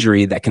concomitant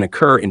injury that can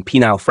occur in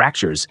penile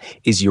fractures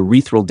is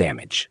urethral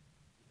damage.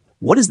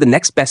 What is the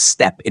next best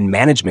step in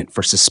management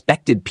for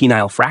suspected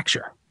penile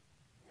fracture?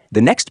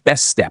 The next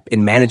best step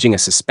in managing a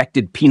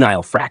suspected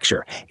penile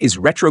fracture is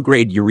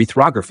retrograde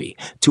urethrophy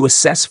to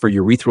assess for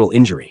urethral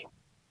injury.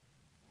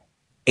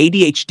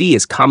 ADHD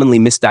is commonly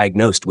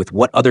misdiagnosed with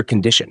what other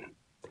condition?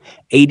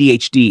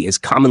 ADHD is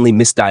commonly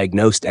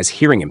misdiagnosed as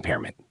hearing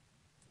impairment.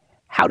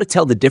 How to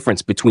tell the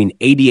difference between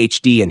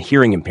ADHD and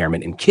hearing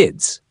impairment in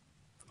kids?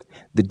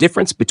 The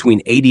difference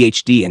between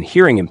ADHD and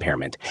hearing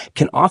impairment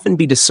can often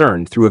be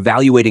discerned through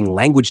evaluating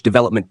language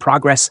development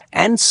progress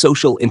and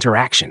social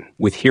interaction,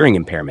 with hearing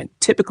impairment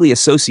typically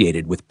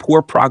associated with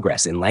poor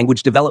progress in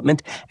language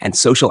development and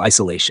social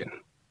isolation.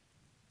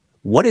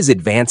 What is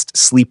advanced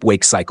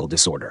sleep-wake cycle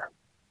disorder?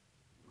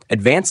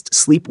 Advanced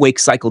sleep-wake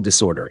cycle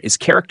disorder is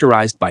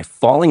characterized by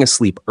falling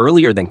asleep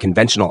earlier than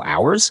conventional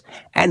hours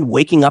and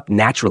waking up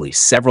naturally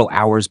several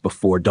hours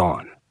before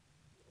dawn.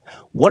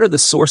 What are the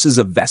sources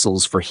of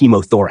vessels for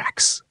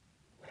hemothorax?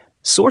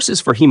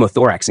 Sources for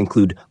hemothorax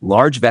include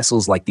large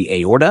vessels like the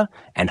aorta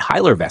and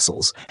hilar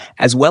vessels,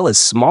 as well as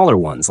smaller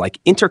ones like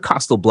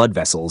intercostal blood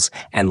vessels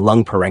and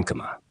lung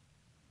parenchyma.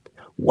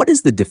 What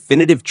is the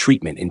definitive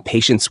treatment in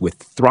patients with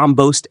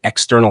thrombosed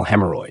external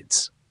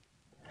hemorrhoids?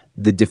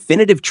 The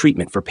definitive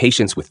treatment for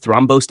patients with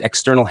thrombosed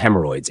external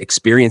hemorrhoids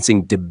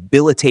experiencing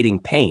debilitating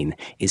pain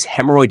is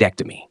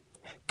hemorrhoidectomy.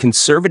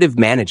 Conservative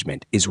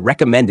management is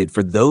recommended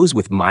for those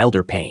with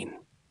milder pain.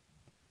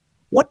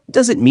 What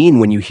does it mean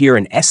when you hear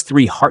an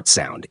S3 heart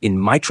sound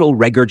in mitral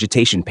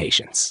regurgitation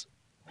patients?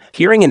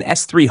 Hearing an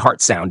S3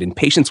 heart sound in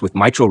patients with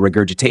mitral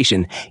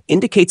regurgitation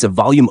indicates a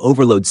volume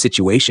overload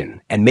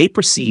situation and may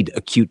precede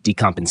acute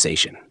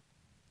decompensation.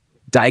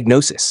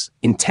 Diagnosis: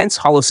 intense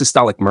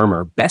holosystolic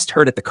murmur best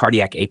heard at the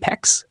cardiac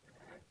apex.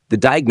 The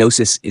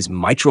diagnosis is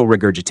mitral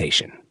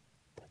regurgitation.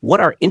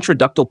 What are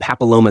intraductal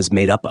papillomas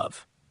made up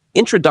of?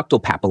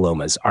 Intraductal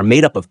papillomas are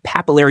made up of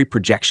papillary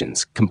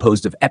projections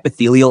composed of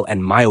epithelial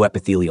and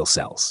myoepithelial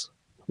cells.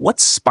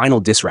 What's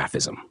spinal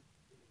dysraphism?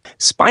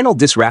 Spinal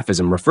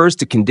dysraphism refers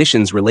to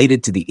conditions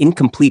related to the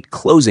incomplete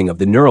closing of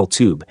the neural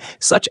tube,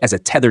 such as a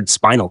tethered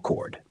spinal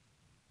cord.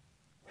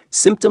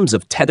 Symptoms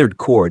of tethered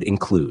cord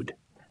include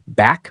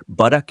back,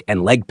 buttock,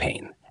 and leg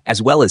pain,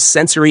 as well as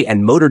sensory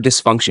and motor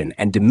dysfunction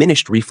and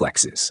diminished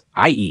reflexes,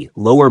 i.e.,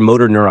 lower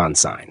motor neuron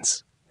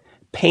signs.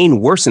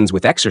 Pain worsens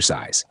with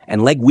exercise,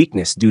 and leg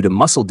weakness due to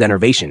muscle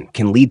denervation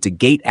can lead to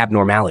gait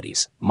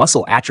abnormalities,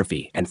 muscle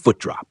atrophy, and foot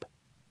drop.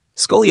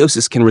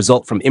 Scoliosis can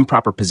result from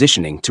improper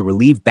positioning to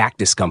relieve back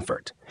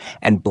discomfort,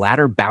 and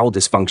bladder-bowel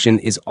dysfunction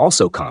is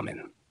also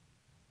common.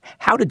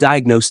 How to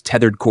diagnose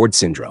tethered cord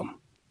syndrome?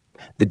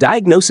 The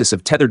diagnosis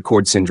of tethered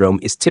cord syndrome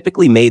is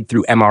typically made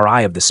through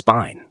MRI of the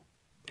spine.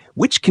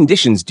 Which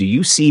conditions do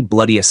you see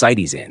bloody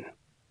ascites in?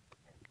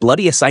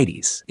 Bloody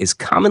ascites is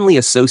commonly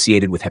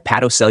associated with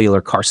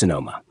hepatocellular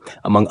carcinoma,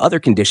 among other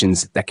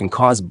conditions that can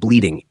cause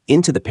bleeding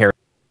into the perineum.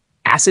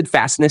 Acid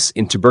fastness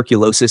in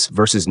tuberculosis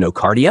versus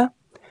nocardia?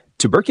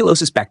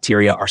 Tuberculosis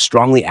bacteria are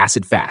strongly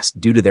acid-fast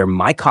due to their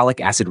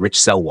mycolic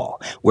acid-rich cell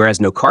wall, whereas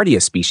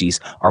nocardia species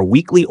are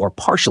weakly or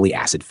partially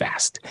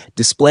acid-fast,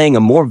 displaying a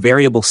more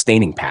variable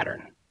staining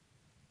pattern.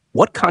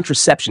 What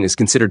contraception is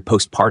considered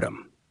postpartum?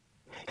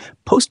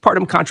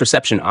 Postpartum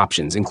contraception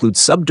options include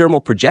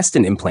subdermal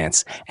progestin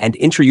implants and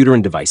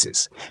intrauterine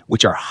devices,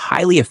 which are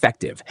highly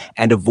effective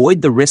and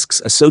avoid the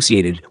risks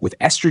associated with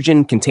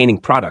estrogen-containing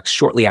products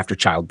shortly after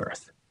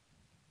childbirth.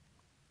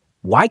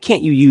 Why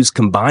can't you use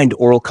combined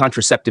oral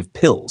contraceptive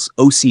pills,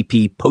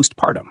 OCP,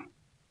 postpartum?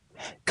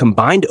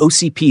 Combined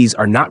OCPs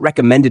are not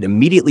recommended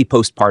immediately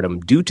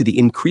postpartum due to the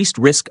increased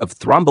risk of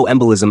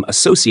thromboembolism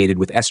associated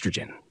with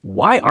estrogen.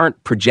 Why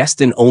aren't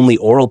progestin-only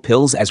oral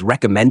pills as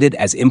recommended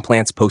as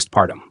implants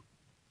postpartum?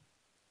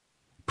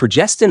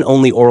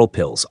 Progestin-only oral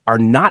pills are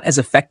not as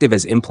effective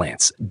as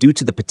implants due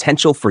to the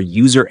potential for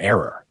user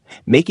error,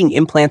 making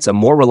implants a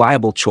more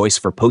reliable choice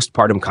for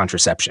postpartum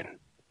contraception.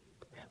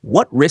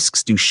 What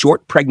risks do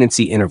short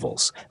pregnancy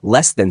intervals,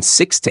 less than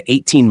 6 to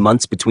 18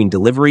 months between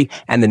delivery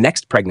and the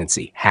next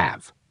pregnancy,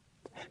 have?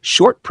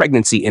 Short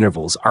pregnancy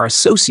intervals are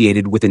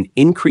associated with an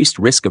increased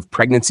risk of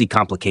pregnancy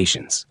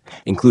complications,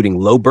 including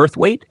low birth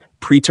weight,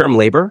 preterm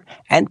labor,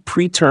 and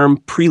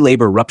preterm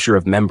pre-labor rupture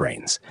of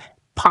membranes,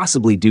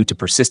 possibly due to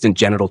persistent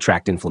genital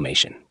tract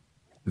inflammation.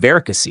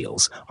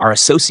 Varicoceles are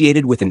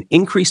associated with an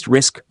increased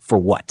risk for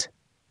what?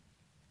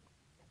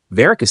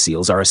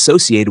 Varicoceles are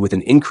associated with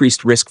an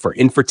increased risk for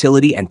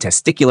infertility and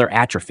testicular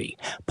atrophy,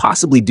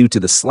 possibly due to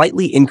the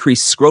slightly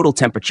increased scrotal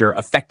temperature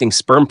affecting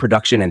sperm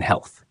production and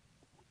health.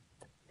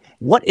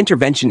 What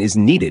intervention is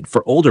needed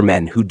for older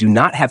men who do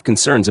not have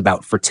concerns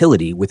about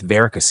fertility with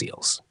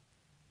varicoceles?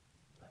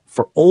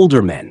 For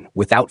older men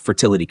without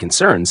fertility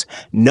concerns,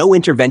 no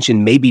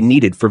intervention may be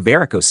needed for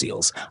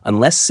varicoceles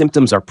unless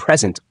symptoms are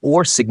present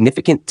or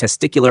significant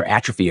testicular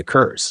atrophy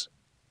occurs.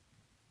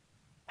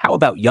 How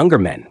about younger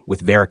men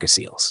with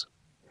varicoceles?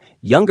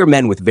 Younger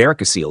men with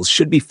varicoceles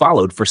should be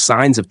followed for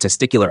signs of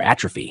testicular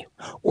atrophy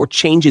or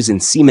changes in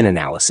semen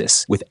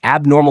analysis, with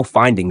abnormal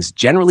findings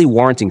generally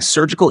warranting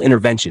surgical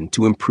intervention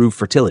to improve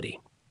fertility.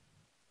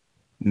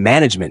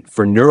 Management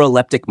for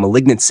neuroleptic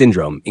malignant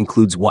syndrome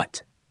includes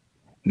what?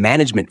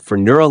 Management for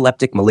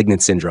neuroleptic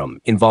malignant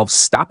syndrome involves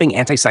stopping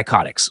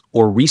antipsychotics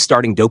or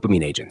restarting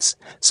dopamine agents,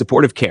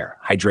 supportive care,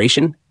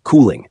 hydration,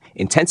 cooling,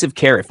 intensive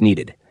care if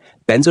needed,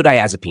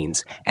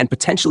 benzodiazepines, and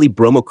potentially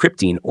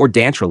bromocriptine or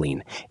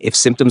dantrolene if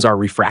symptoms are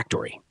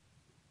refractory.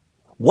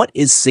 What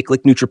is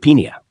cyclic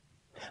neutropenia?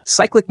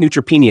 Cyclic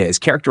neutropenia is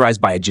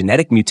characterized by a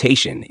genetic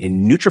mutation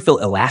in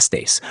neutrophil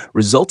elastase,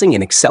 resulting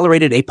in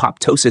accelerated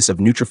apoptosis of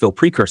neutrophil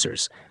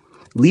precursors,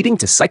 leading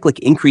to cyclic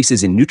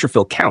increases in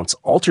neutrophil counts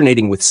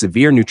alternating with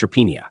severe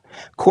neutropenia,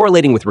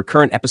 correlating with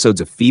recurrent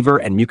episodes of fever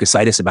and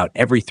mucositis about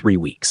every 3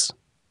 weeks.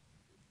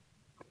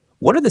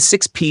 What are the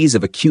 6 Ps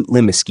of acute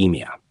limb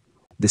ischemia?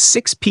 The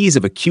 6 Ps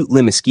of acute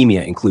limb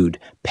ischemia include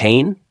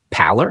pain,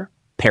 pallor,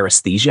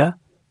 paresthesia,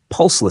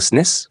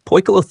 pulselessness,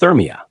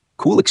 poikilothermia,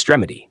 cool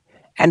extremity,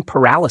 and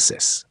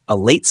paralysis, a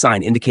late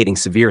sign indicating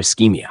severe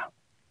ischemia.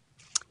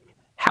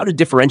 How to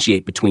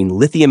differentiate between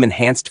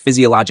lithium-enhanced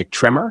physiologic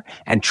tremor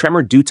and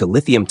tremor due to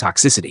lithium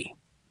toxicity.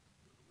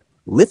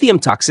 Lithium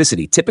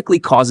toxicity typically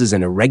causes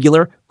an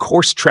irregular,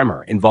 coarse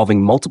tremor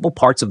involving multiple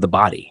parts of the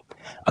body,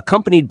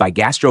 accompanied by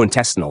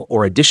gastrointestinal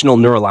or additional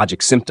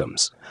neurologic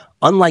symptoms,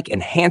 unlike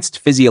enhanced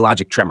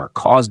physiologic tremor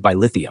caused by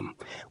lithium,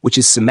 which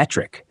is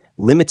symmetric,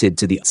 limited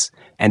to the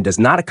and does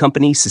not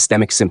accompany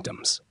systemic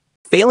symptoms.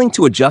 Failing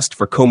to adjust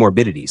for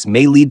comorbidities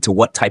may lead to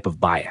what type of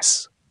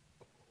bias?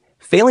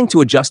 Failing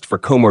to adjust for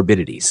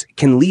comorbidities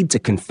can lead to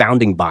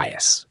confounding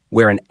bias,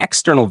 where an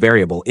external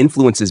variable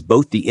influences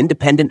both the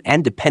independent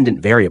and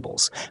dependent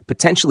variables,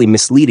 potentially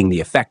misleading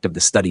the effect of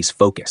the study's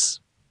focus.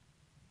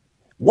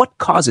 What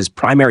causes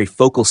primary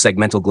focal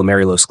segmental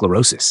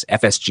glomerulosclerosis,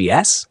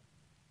 FSGS?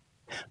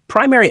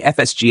 Primary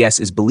FSGS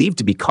is believed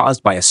to be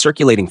caused by a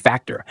circulating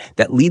factor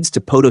that leads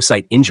to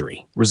podocyte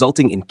injury,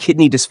 resulting in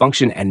kidney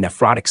dysfunction and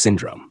nephrotic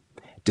syndrome.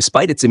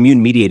 Despite its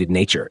immune-mediated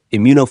nature,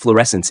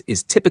 immunofluorescence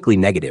is typically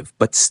negative,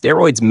 but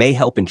steroids may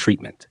help in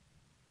treatment.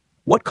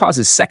 What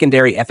causes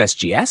secondary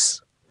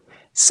FSGS?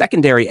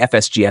 Secondary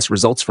FSGS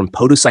results from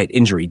podocyte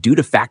injury due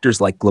to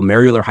factors like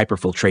glomerular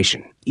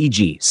hyperfiltration,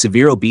 e.g.,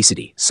 severe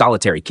obesity,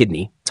 solitary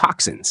kidney,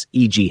 toxins,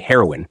 e.g.,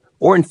 heroin,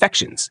 or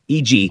infections,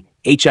 e.g.,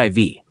 HIV,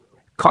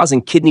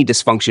 causing kidney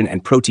dysfunction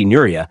and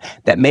proteinuria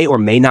that may or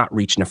may not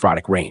reach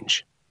nephrotic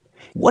range.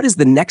 What is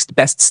the next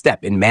best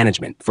step in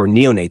management for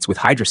neonates with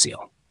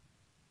hydrocele?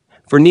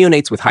 For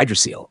neonates with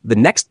hydrocele, the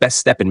next best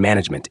step in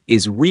management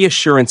is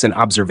reassurance and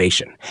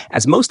observation,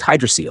 as most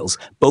hydroceles,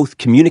 both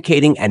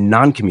communicating and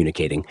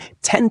non-communicating,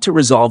 tend to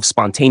resolve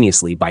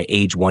spontaneously by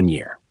age 1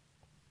 year.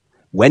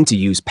 When to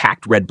use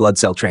packed red blood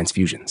cell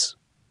transfusions?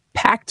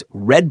 Packed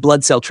red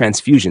blood cell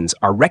transfusions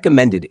are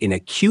recommended in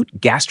acute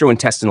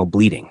gastrointestinal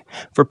bleeding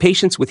for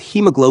patients with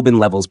hemoglobin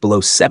levels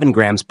below 7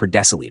 grams per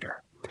deciliter.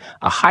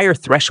 A higher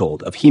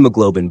threshold of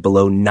hemoglobin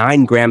below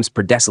 9 grams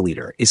per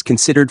deciliter is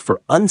considered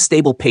for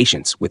unstable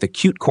patients with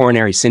acute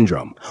coronary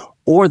syndrome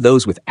or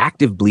those with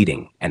active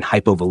bleeding and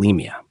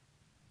hypovolemia.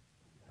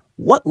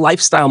 What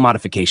lifestyle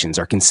modifications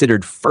are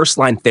considered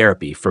first-line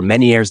therapy for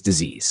Meniere's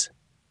disease?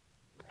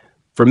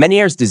 For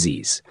Meniere's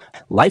disease,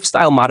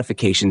 lifestyle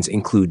modifications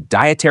include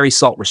dietary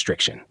salt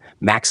restriction,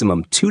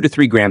 maximum 2 to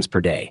 3 grams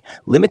per day,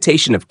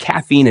 limitation of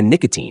caffeine and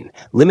nicotine,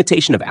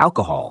 limitation of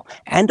alcohol,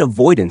 and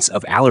avoidance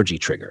of allergy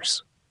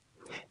triggers.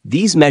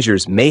 These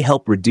measures may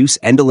help reduce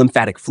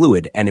endolymphatic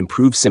fluid and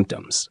improve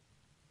symptoms.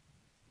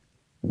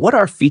 What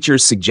are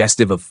features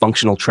suggestive of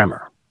functional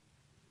tremor?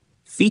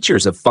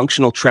 Features of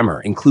functional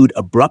tremor include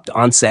abrupt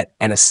onset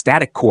and a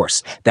static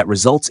course that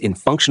results in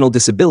functional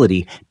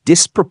disability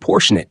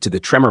disproportionate to the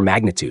tremor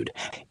magnitude,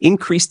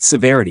 increased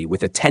severity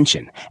with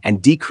attention,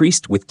 and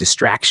decreased with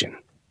distraction.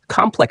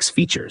 Complex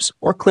features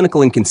or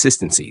clinical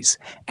inconsistencies,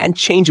 and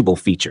changeable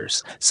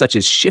features such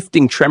as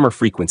shifting tremor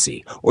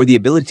frequency or the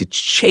ability to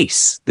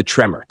chase the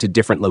tremor to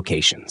different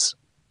locations.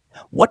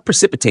 What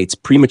precipitates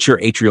premature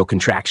atrial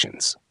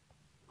contractions?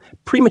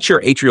 Premature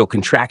atrial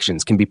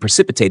contractions can be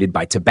precipitated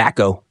by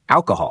tobacco,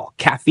 alcohol,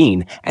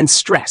 caffeine, and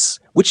stress,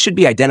 which should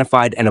be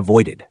identified and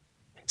avoided.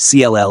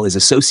 CLL is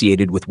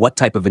associated with what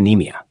type of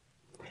anemia?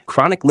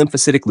 Chronic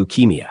lymphocytic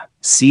leukemia,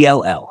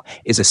 CLL,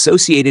 is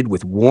associated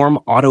with warm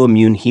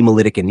autoimmune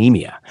hemolytic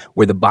anemia,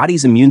 where the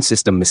body's immune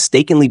system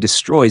mistakenly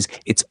destroys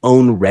its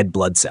own red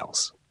blood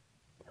cells.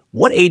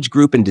 What age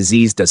group and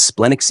disease does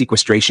splenic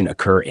sequestration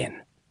occur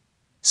in?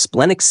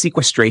 Splenic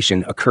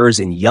sequestration occurs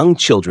in young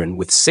children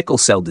with sickle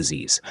cell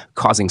disease,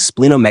 causing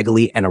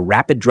splenomegaly and a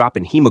rapid drop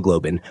in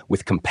hemoglobin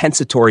with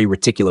compensatory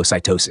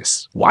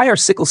reticulocytosis. Why are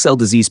sickle cell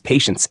disease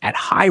patients at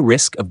high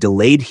risk of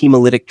delayed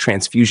hemolytic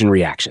transfusion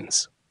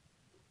reactions?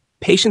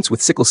 Patients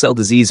with sickle cell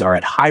disease are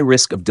at high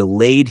risk of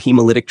delayed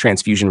hemolytic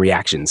transfusion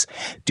reactions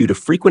due to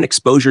frequent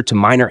exposure to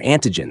minor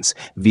antigens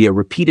via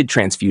repeated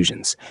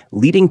transfusions,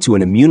 leading to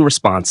an immune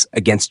response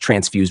against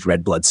transfused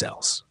red blood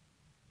cells.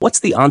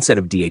 What's the onset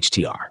of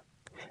DHTR?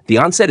 The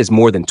onset is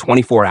more than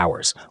 24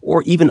 hours,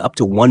 or even up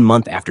to 1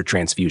 month after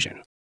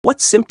transfusion.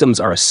 What symptoms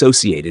are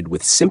associated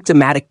with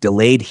symptomatic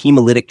delayed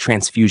hemolytic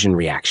transfusion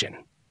reaction?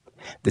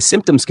 The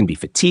symptoms can be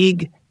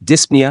fatigue,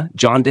 dyspnea,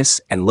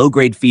 jaundice, and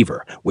low-grade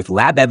fever with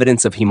lab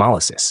evidence of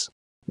hemolysis.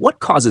 What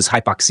causes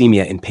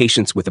hypoxemia in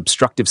patients with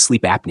obstructive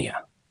sleep apnea,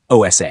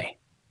 OSA?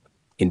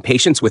 In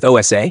patients with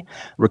OSA,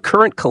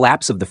 recurrent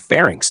collapse of the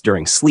pharynx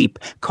during sleep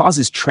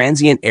causes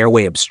transient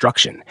airway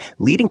obstruction,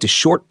 leading to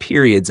short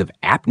periods of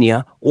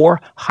apnea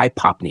or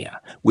hypopnea,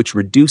 which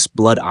reduce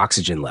blood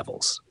oxygen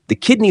levels. The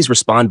kidneys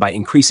respond by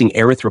increasing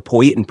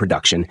erythropoietin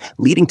production,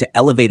 leading to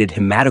elevated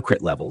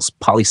hematocrit levels,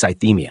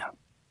 polycythemia.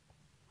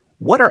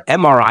 What are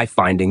MRI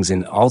findings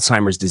in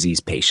Alzheimer's disease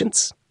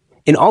patients?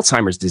 In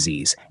Alzheimer's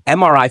disease,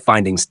 MRI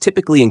findings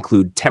typically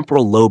include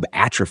temporal lobe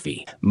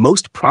atrophy,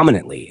 most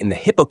prominently in the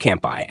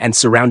hippocampi and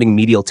surrounding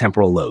medial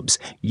temporal lobes,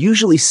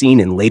 usually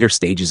seen in later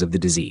stages of the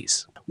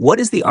disease.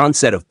 What is the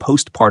onset of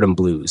postpartum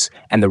blues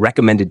and the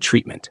recommended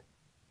treatment?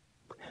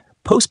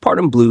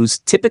 Postpartum blues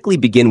typically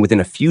begin within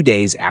a few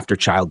days after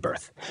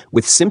childbirth,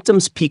 with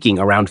symptoms peaking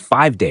around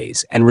 5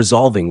 days and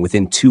resolving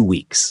within 2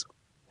 weeks.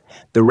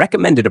 The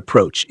recommended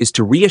approach is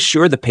to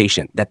reassure the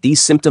patient that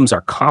these symptoms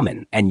are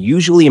common and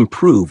usually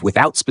improve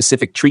without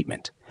specific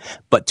treatment,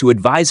 but to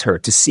advise her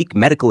to seek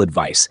medical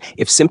advice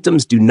if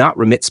symptoms do not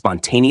remit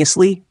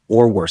spontaneously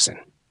or worsen.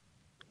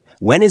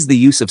 When is the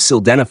use of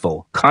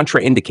sildenafil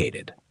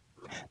contraindicated?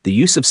 The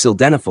use of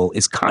sildenafil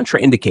is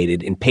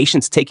contraindicated in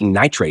patients taking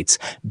nitrates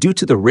due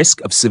to the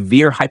risk of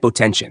severe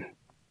hypotension.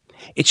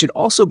 It should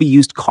also be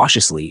used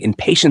cautiously in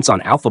patients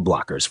on alpha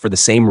blockers for the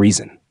same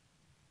reason.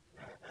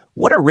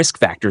 What are risk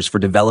factors for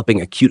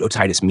developing acute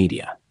otitis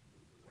media?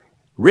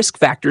 Risk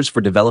factors for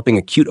developing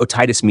acute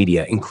otitis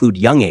media include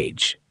young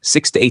age,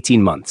 6 to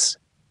 18 months,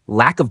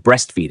 lack of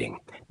breastfeeding,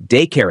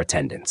 daycare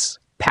attendance,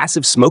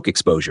 passive smoke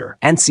exposure,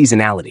 and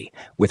seasonality,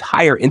 with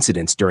higher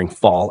incidence during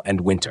fall and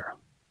winter.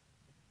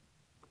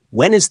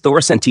 When is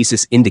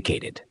thoracentesis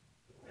indicated?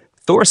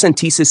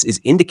 Thoracentesis is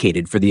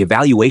indicated for the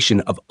evaluation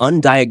of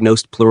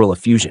undiagnosed pleural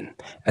effusion,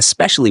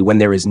 especially when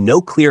there is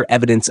no clear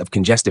evidence of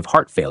congestive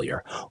heart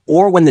failure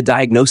or when the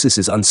diagnosis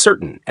is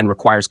uncertain and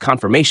requires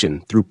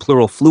confirmation through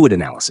pleural fluid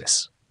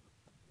analysis.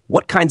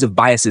 What kinds of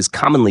biases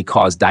commonly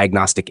cause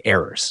diagnostic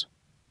errors?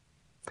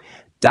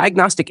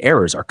 Diagnostic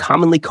errors are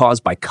commonly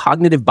caused by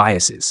cognitive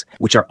biases,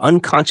 which are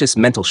unconscious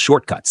mental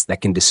shortcuts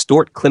that can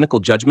distort clinical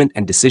judgment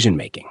and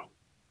decision-making.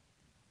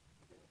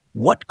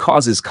 What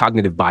causes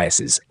cognitive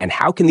biases, and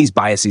how can these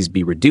biases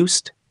be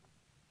reduced?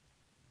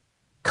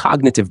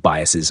 Cognitive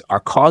biases are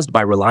caused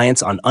by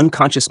reliance on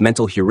unconscious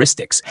mental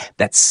heuristics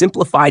that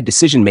simplify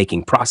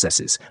decision-making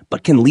processes,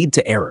 but can lead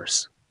to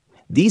errors.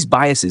 These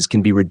biases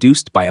can be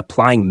reduced by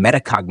applying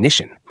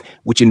metacognition,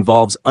 which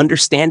involves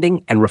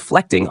understanding and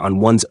reflecting on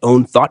one's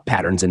own thought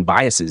patterns and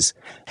biases,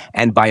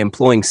 and by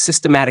employing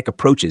systematic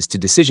approaches to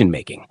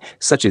decision-making,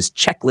 such as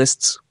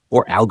checklists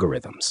or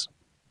algorithms.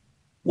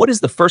 What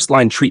is the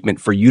first-line treatment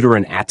for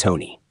uterine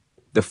atony?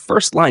 The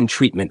first-line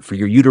treatment for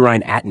your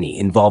uterine atony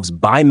involves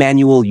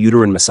bimanual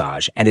uterine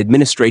massage and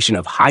administration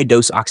of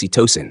high-dose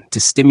oxytocin to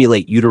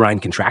stimulate uterine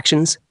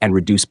contractions and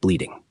reduce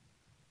bleeding.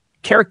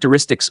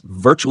 Characteristics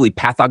virtually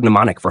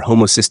pathognomonic for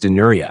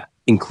homocystinuria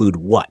include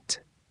what?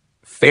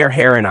 Fair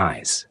hair and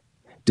eyes,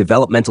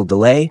 developmental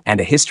delay, and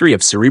a history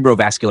of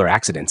cerebrovascular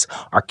accidents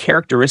are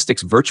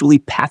characteristics virtually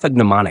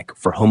pathognomonic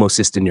for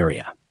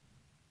homocystinuria.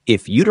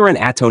 If uterine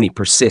atony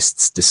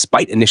persists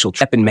despite initial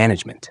step in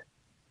management.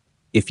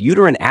 If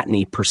uterine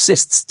atony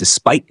persists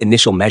despite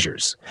initial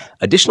measures,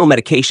 additional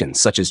medications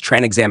such as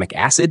tranexamic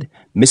acid,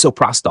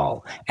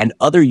 misoprostol, and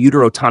other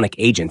uterotonic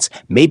agents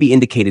may be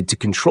indicated to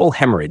control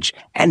hemorrhage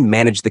and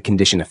manage the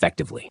condition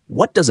effectively.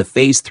 What does a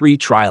Phase 3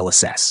 trial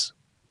assess?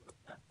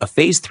 A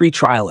Phase 3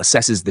 trial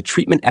assesses the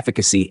treatment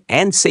efficacy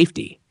and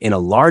safety in a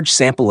large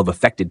sample of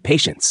affected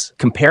patients,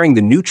 comparing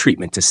the new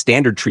treatment to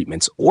standard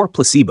treatments or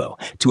placebo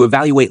to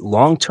evaluate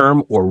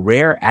long-term or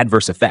rare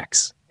adverse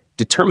effects,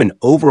 determine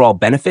overall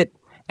benefit,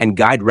 and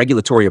guide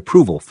regulatory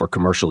approval for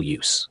commercial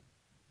use.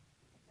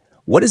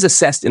 What is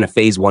assessed in a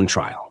Phase 1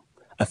 trial?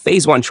 A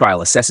Phase 1 trial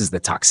assesses the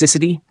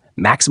toxicity,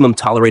 maximum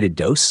tolerated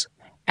dose,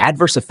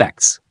 adverse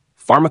effects,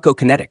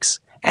 pharmacokinetics,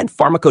 and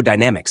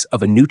pharmacodynamics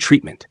of a new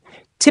treatment,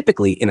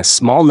 typically in a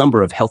small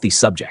number of healthy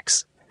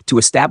subjects, to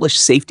establish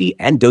safety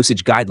and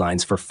dosage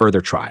guidelines for further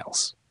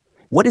trials.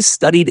 What is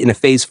studied in a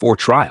Phase 4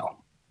 trial?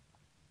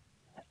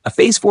 A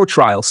Phase 4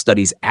 trial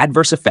studies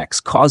adverse effects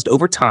caused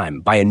over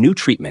time by a new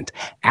treatment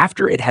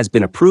after it has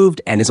been approved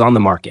and is on the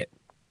market.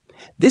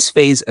 This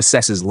phase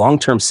assesses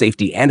long-term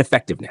safety and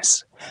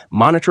effectiveness,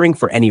 monitoring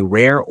for any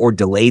rare or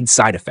delayed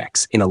side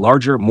effects in a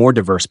larger, more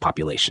diverse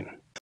population.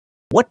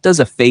 What does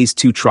a Phase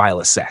 2 trial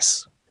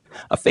assess?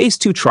 A Phase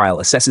 2 trial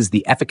assesses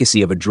the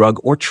efficacy of a drug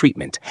or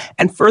treatment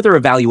and further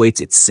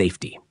evaluates its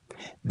safety.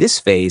 This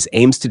phase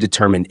aims to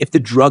determine if the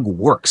drug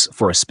works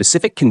for a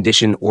specific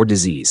condition or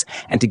disease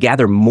and to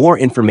gather more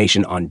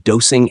information on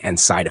dosing and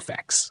side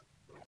effects.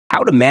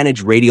 How to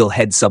manage radial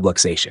head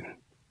subluxation.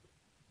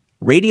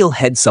 Radial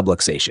head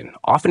subluxation,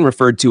 often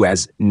referred to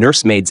as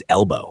nursemaid's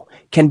elbow,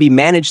 can be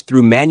managed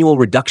through manual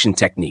reduction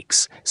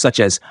techniques such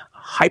as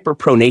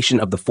hyperpronation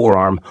of the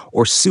forearm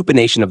or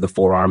supination of the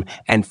forearm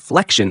and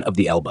flexion of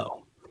the elbow.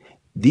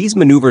 These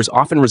maneuvers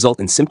often result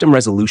in symptom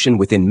resolution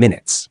within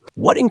minutes.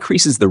 What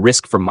increases the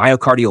risk for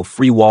myocardial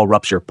free wall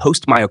rupture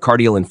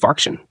post-myocardial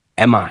infarction,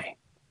 MI?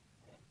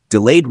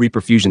 Delayed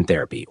reperfusion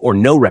therapy, or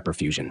no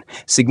reperfusion,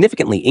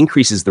 significantly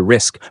increases the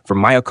risk for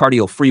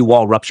myocardial free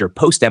wall rupture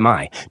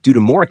post-MI due to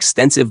more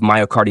extensive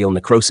myocardial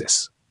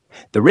necrosis.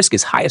 The risk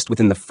is highest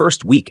within the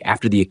first week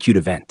after the acute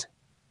event.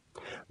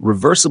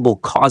 Reversible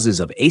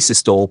causes of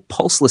asystole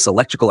pulseless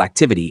electrical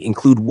activity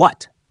include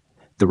what?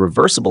 The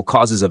reversible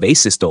causes of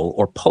asystole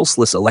or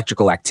pulseless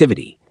electrical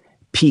activity,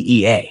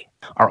 PEA,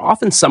 are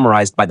often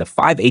summarized by the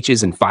 5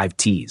 H's and 5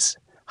 T's: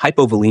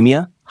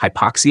 hypovolemia,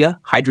 hypoxia,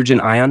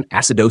 hydrogen ion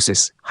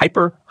acidosis,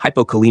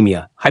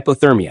 hypokalemia,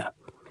 hypothermia,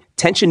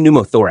 tension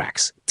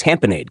pneumothorax,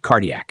 tamponade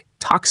cardiac,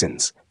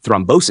 toxins,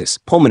 thrombosis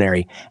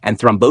pulmonary, and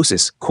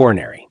thrombosis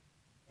coronary.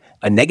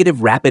 A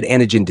negative rapid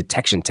antigen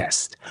detection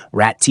test,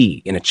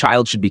 RAT-T, in a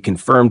child should be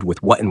confirmed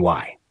with what and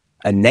why?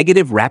 A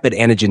negative rapid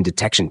antigen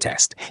detection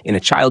test in a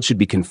child should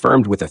be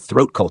confirmed with a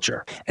throat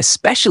culture,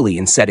 especially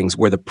in settings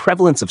where the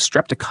prevalence of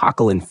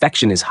streptococcal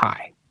infection is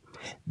high.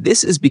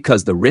 This is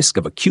because the risk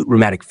of acute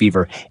rheumatic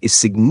fever is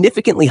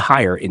significantly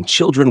higher in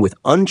children with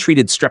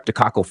untreated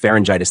streptococcal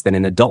pharyngitis than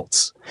in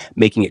adults,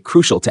 making it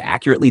crucial to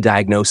accurately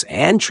diagnose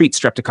and treat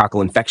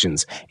streptococcal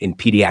infections in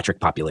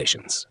pediatric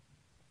populations.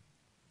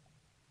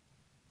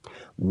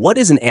 What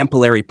is an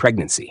ampullary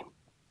pregnancy?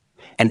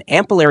 An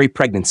ampullary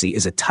pregnancy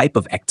is a type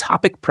of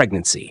ectopic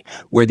pregnancy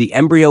where the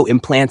embryo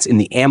implants in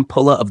the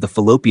ampulla of the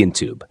fallopian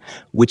tube,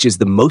 which is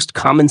the most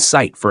common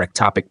site for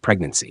ectopic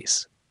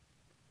pregnancies.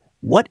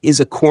 What is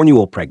a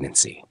cornual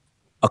pregnancy?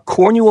 A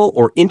cornual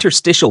or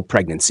interstitial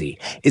pregnancy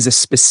is a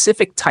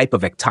specific type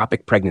of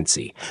ectopic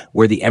pregnancy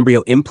where the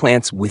embryo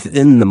implants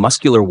within the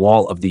muscular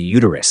wall of the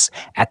uterus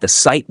at the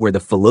site where the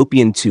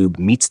fallopian tube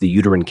meets the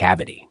uterine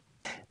cavity.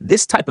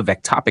 This type of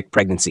ectopic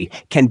pregnancy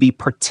can be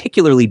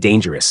particularly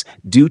dangerous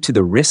due to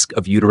the risk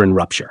of uterine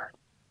rupture.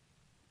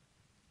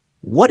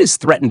 What is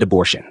threatened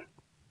abortion?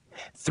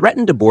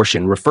 Threatened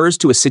abortion refers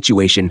to a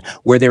situation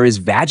where there is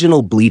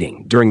vaginal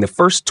bleeding during the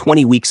first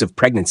 20 weeks of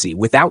pregnancy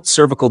without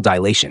cervical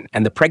dilation,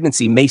 and the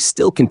pregnancy may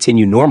still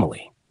continue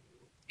normally.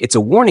 It's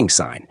a warning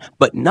sign,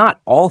 but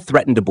not all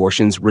threatened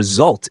abortions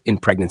result in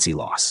pregnancy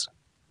loss.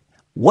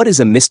 What is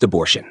a missed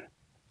abortion?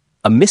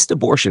 A missed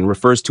abortion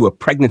refers to a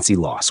pregnancy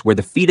loss where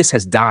the fetus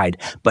has died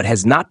but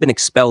has not been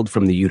expelled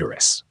from the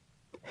uterus.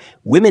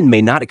 Women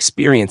may not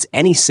experience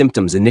any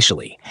symptoms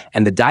initially,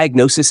 and the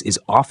diagnosis is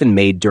often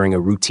made during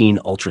a routine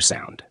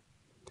ultrasound.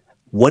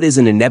 What is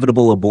an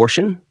inevitable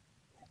abortion?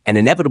 An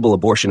inevitable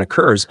abortion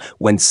occurs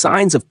when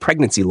signs of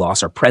pregnancy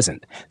loss are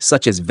present,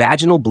 such as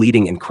vaginal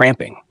bleeding and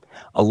cramping,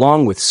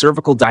 along with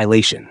cervical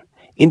dilation,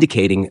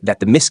 indicating that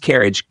the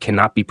miscarriage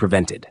cannot be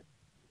prevented.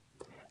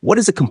 What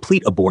is a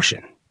complete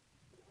abortion?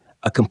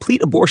 A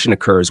complete abortion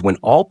occurs when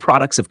all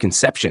products of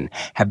conception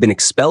have been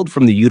expelled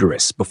from the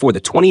uterus before the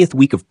 20th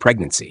week of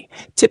pregnancy,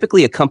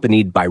 typically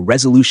accompanied by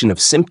resolution of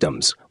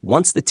symptoms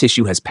once the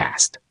tissue has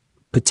passed.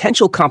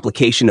 Potential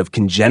complication of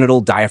congenital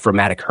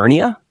diaphragmatic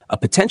hernia? A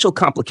potential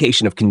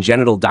complication of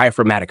congenital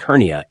diaphragmatic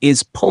hernia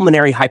is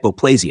pulmonary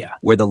hypoplasia,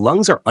 where the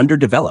lungs are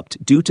underdeveloped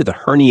due to the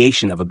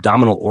herniation of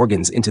abdominal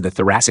organs into the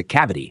thoracic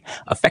cavity,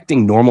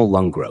 affecting normal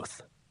lung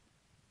growth.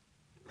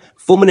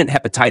 Fulminant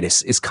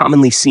hepatitis is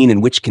commonly seen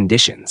in which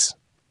conditions?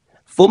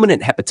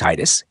 Fulminant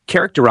hepatitis,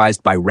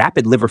 characterized by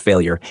rapid liver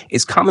failure,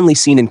 is commonly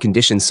seen in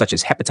conditions such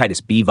as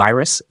hepatitis B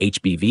virus,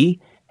 HBV,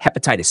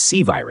 hepatitis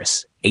C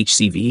virus,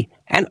 HCV,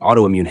 and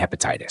autoimmune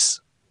hepatitis.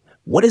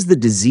 What is the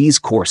disease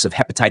course of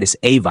hepatitis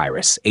A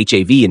virus,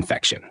 HAV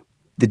infection?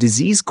 The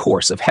disease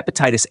course of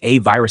hepatitis A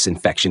virus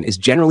infection is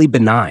generally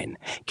benign,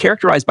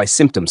 characterized by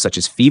symptoms such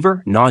as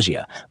fever,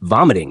 nausea,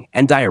 vomiting,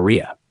 and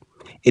diarrhea.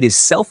 It is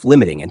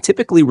self-limiting and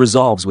typically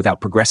resolves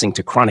without progressing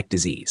to chronic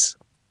disease.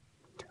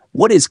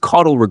 What is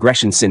caudal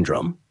regression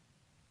syndrome?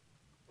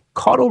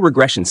 Caudal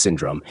regression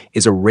syndrome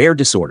is a rare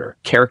disorder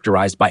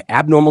characterized by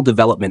abnormal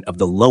development of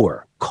the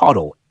lower,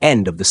 caudal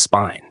end of the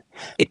spine.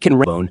 It can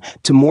range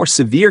to more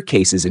severe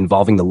cases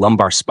involving the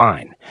lumbar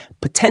spine,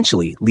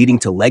 potentially leading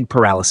to leg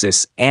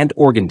paralysis and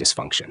organ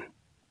dysfunction.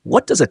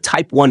 What does a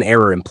type 1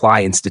 error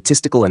imply in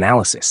statistical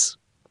analysis?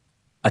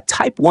 A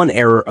type 1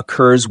 error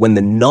occurs when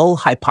the null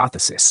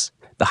hypothesis,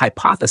 the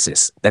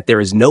hypothesis that there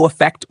is no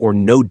effect or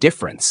no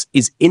difference,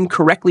 is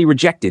incorrectly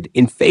rejected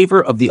in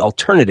favor of the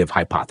alternative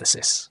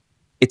hypothesis.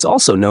 It's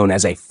also known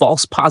as a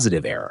false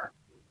positive error.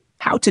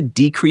 How to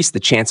decrease the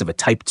chance of a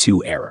type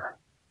 2 error?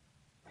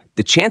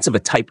 The chance of a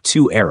type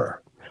 2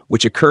 error,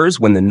 which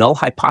occurs when the null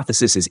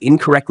hypothesis is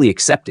incorrectly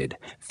accepted,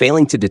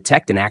 failing to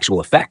detect an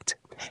actual effect,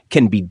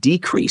 can be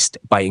decreased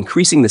by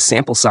increasing the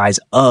sample size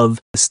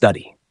of the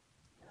study.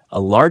 A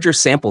larger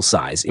sample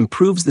size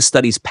improves the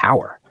study's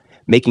power,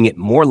 making it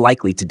more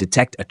likely to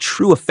detect a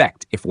true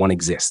effect if one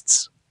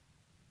exists.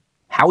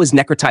 How is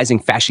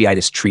necrotizing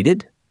fasciitis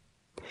treated?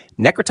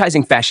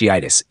 Necrotizing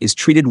fasciitis is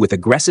treated with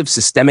aggressive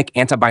systemic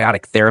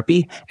antibiotic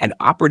therapy and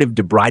operative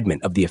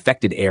debridement of the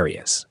affected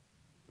areas.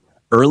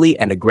 Early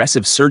and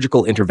aggressive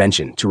surgical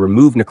intervention to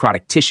remove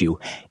necrotic tissue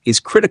is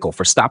critical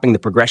for stopping the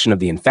progression of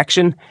the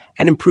infection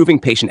and improving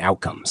patient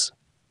outcomes.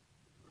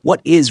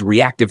 What is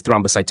reactive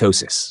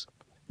thrombocytosis?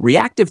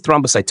 Reactive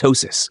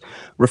thrombocytosis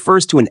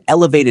refers to an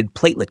elevated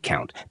platelet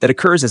count that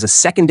occurs as a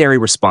secondary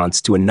response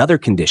to another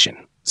condition,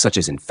 such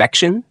as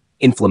infection,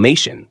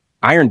 inflammation,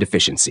 iron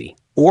deficiency,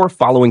 or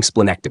following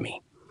splenectomy.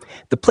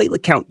 The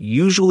platelet count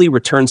usually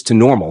returns to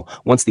normal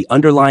once the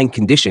underlying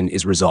condition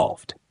is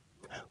resolved.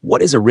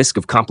 What is a risk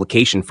of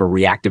complication for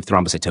reactive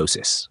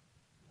thrombocytosis?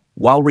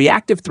 While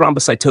reactive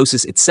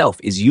thrombocytosis itself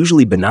is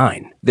usually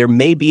benign, there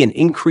may be an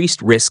increased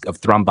risk of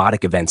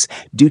thrombotic events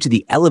due to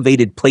the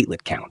elevated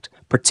platelet count,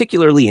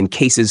 particularly in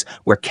cases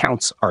where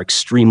counts are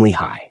extremely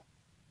high.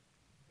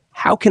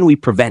 How can we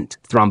prevent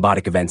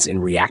thrombotic events in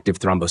reactive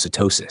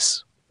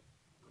thrombocytosis?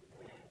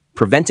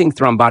 Preventing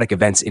thrombotic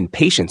events in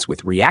patients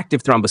with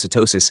reactive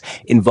thrombocytosis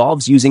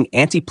involves using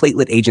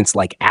antiplatelet agents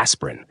like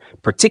aspirin,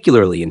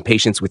 particularly in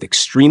patients with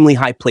extremely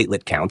high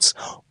platelet counts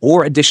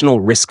or additional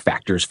risk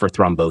factors for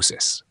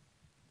thrombosis.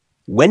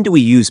 When do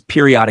we use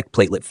periodic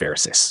platelet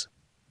pheresis?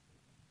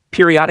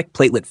 Periodic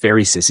platelet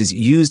pheresis is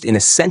used in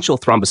essential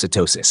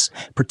thrombocytosis,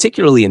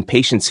 particularly in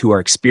patients who are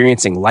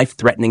experiencing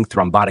life-threatening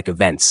thrombotic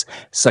events,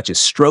 such as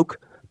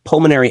stroke,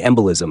 pulmonary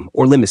embolism,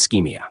 or limb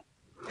ischemia.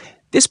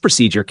 This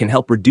procedure can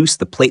help reduce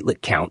the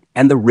platelet count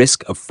and the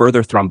risk of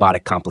further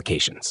thrombotic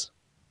complications.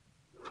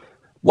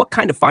 What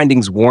kind of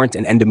findings warrant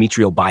an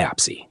endometrial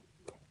biopsy?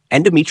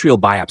 Endometrial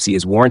biopsy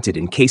is warranted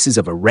in cases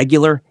of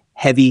irregular,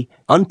 heavy,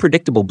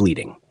 unpredictable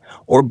bleeding,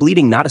 or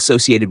bleeding not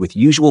associated with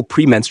usual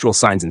premenstrual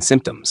signs and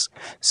symptoms,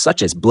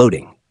 such as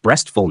bloating,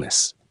 breast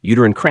fullness,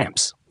 uterine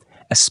cramps,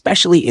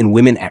 especially in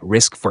women at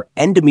risk for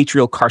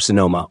endometrial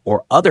carcinoma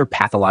or other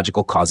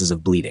pathological causes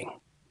of bleeding.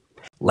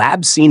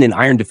 Labs seen in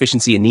iron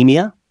deficiency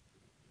anemia?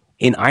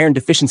 In iron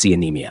deficiency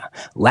anemia,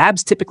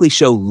 labs typically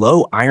show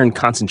low iron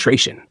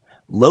concentration,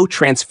 low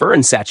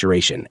transferrin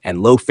saturation,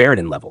 and low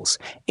ferritin levels,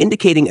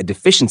 indicating a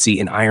deficiency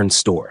in iron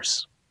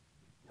stores.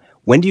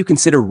 When do you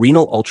consider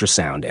renal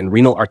ultrasound and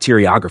renal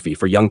arteriography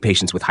for young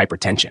patients with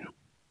hypertension?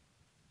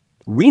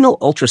 Renal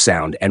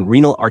ultrasound and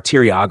renal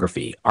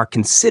arteriography are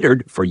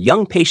considered for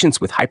young patients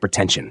with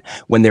hypertension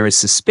when there is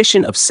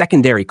suspicion of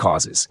secondary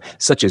causes,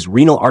 such as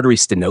renal artery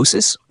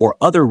stenosis or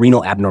other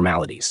renal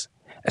abnormalities,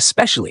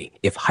 especially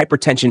if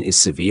hypertension is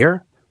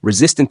severe,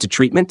 resistant to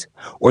treatment,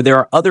 or there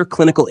are other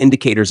clinical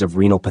indicators of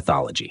renal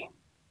pathology.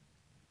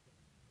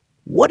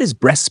 What is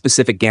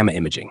breast-specific gamma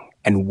imaging,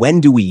 and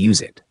when do we use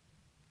it?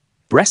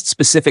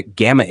 Breast-specific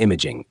gamma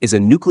imaging is a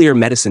nuclear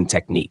medicine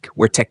technique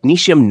where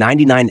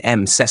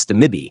technetium-99m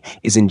sestamib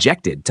is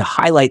injected to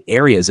highlight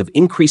areas of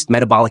increased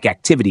metabolic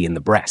activity in the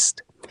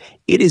breast.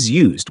 It is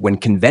used when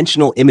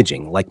conventional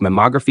imaging like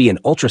mammography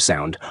and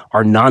ultrasound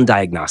are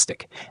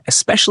non-diagnostic,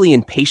 especially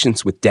in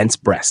patients with dense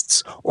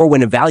breasts or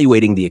when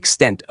evaluating the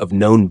extent of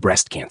known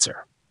breast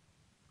cancer.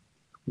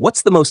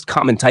 What's the most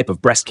common type of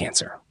breast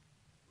cancer?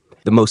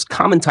 The most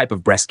common type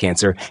of breast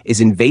cancer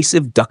is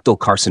invasive ductal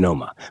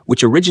carcinoma,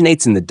 which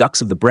originates in the ducts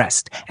of the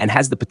breast and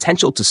has the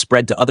potential to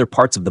spread to other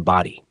parts of the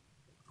body.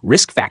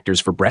 Risk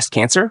factors for breast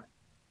cancer?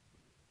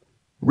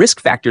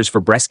 Risk factors for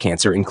breast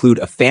cancer include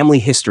a family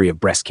history of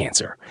breast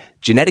cancer,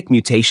 genetic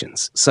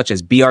mutations such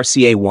as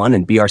BRCA1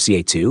 and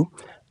BRCA2,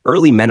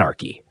 early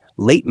menarche,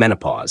 late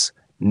menopause,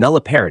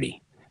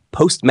 nulliparity,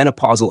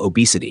 postmenopausal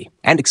obesity,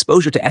 and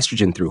exposure to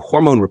estrogen through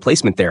hormone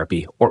replacement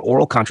therapy or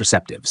oral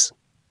contraceptives.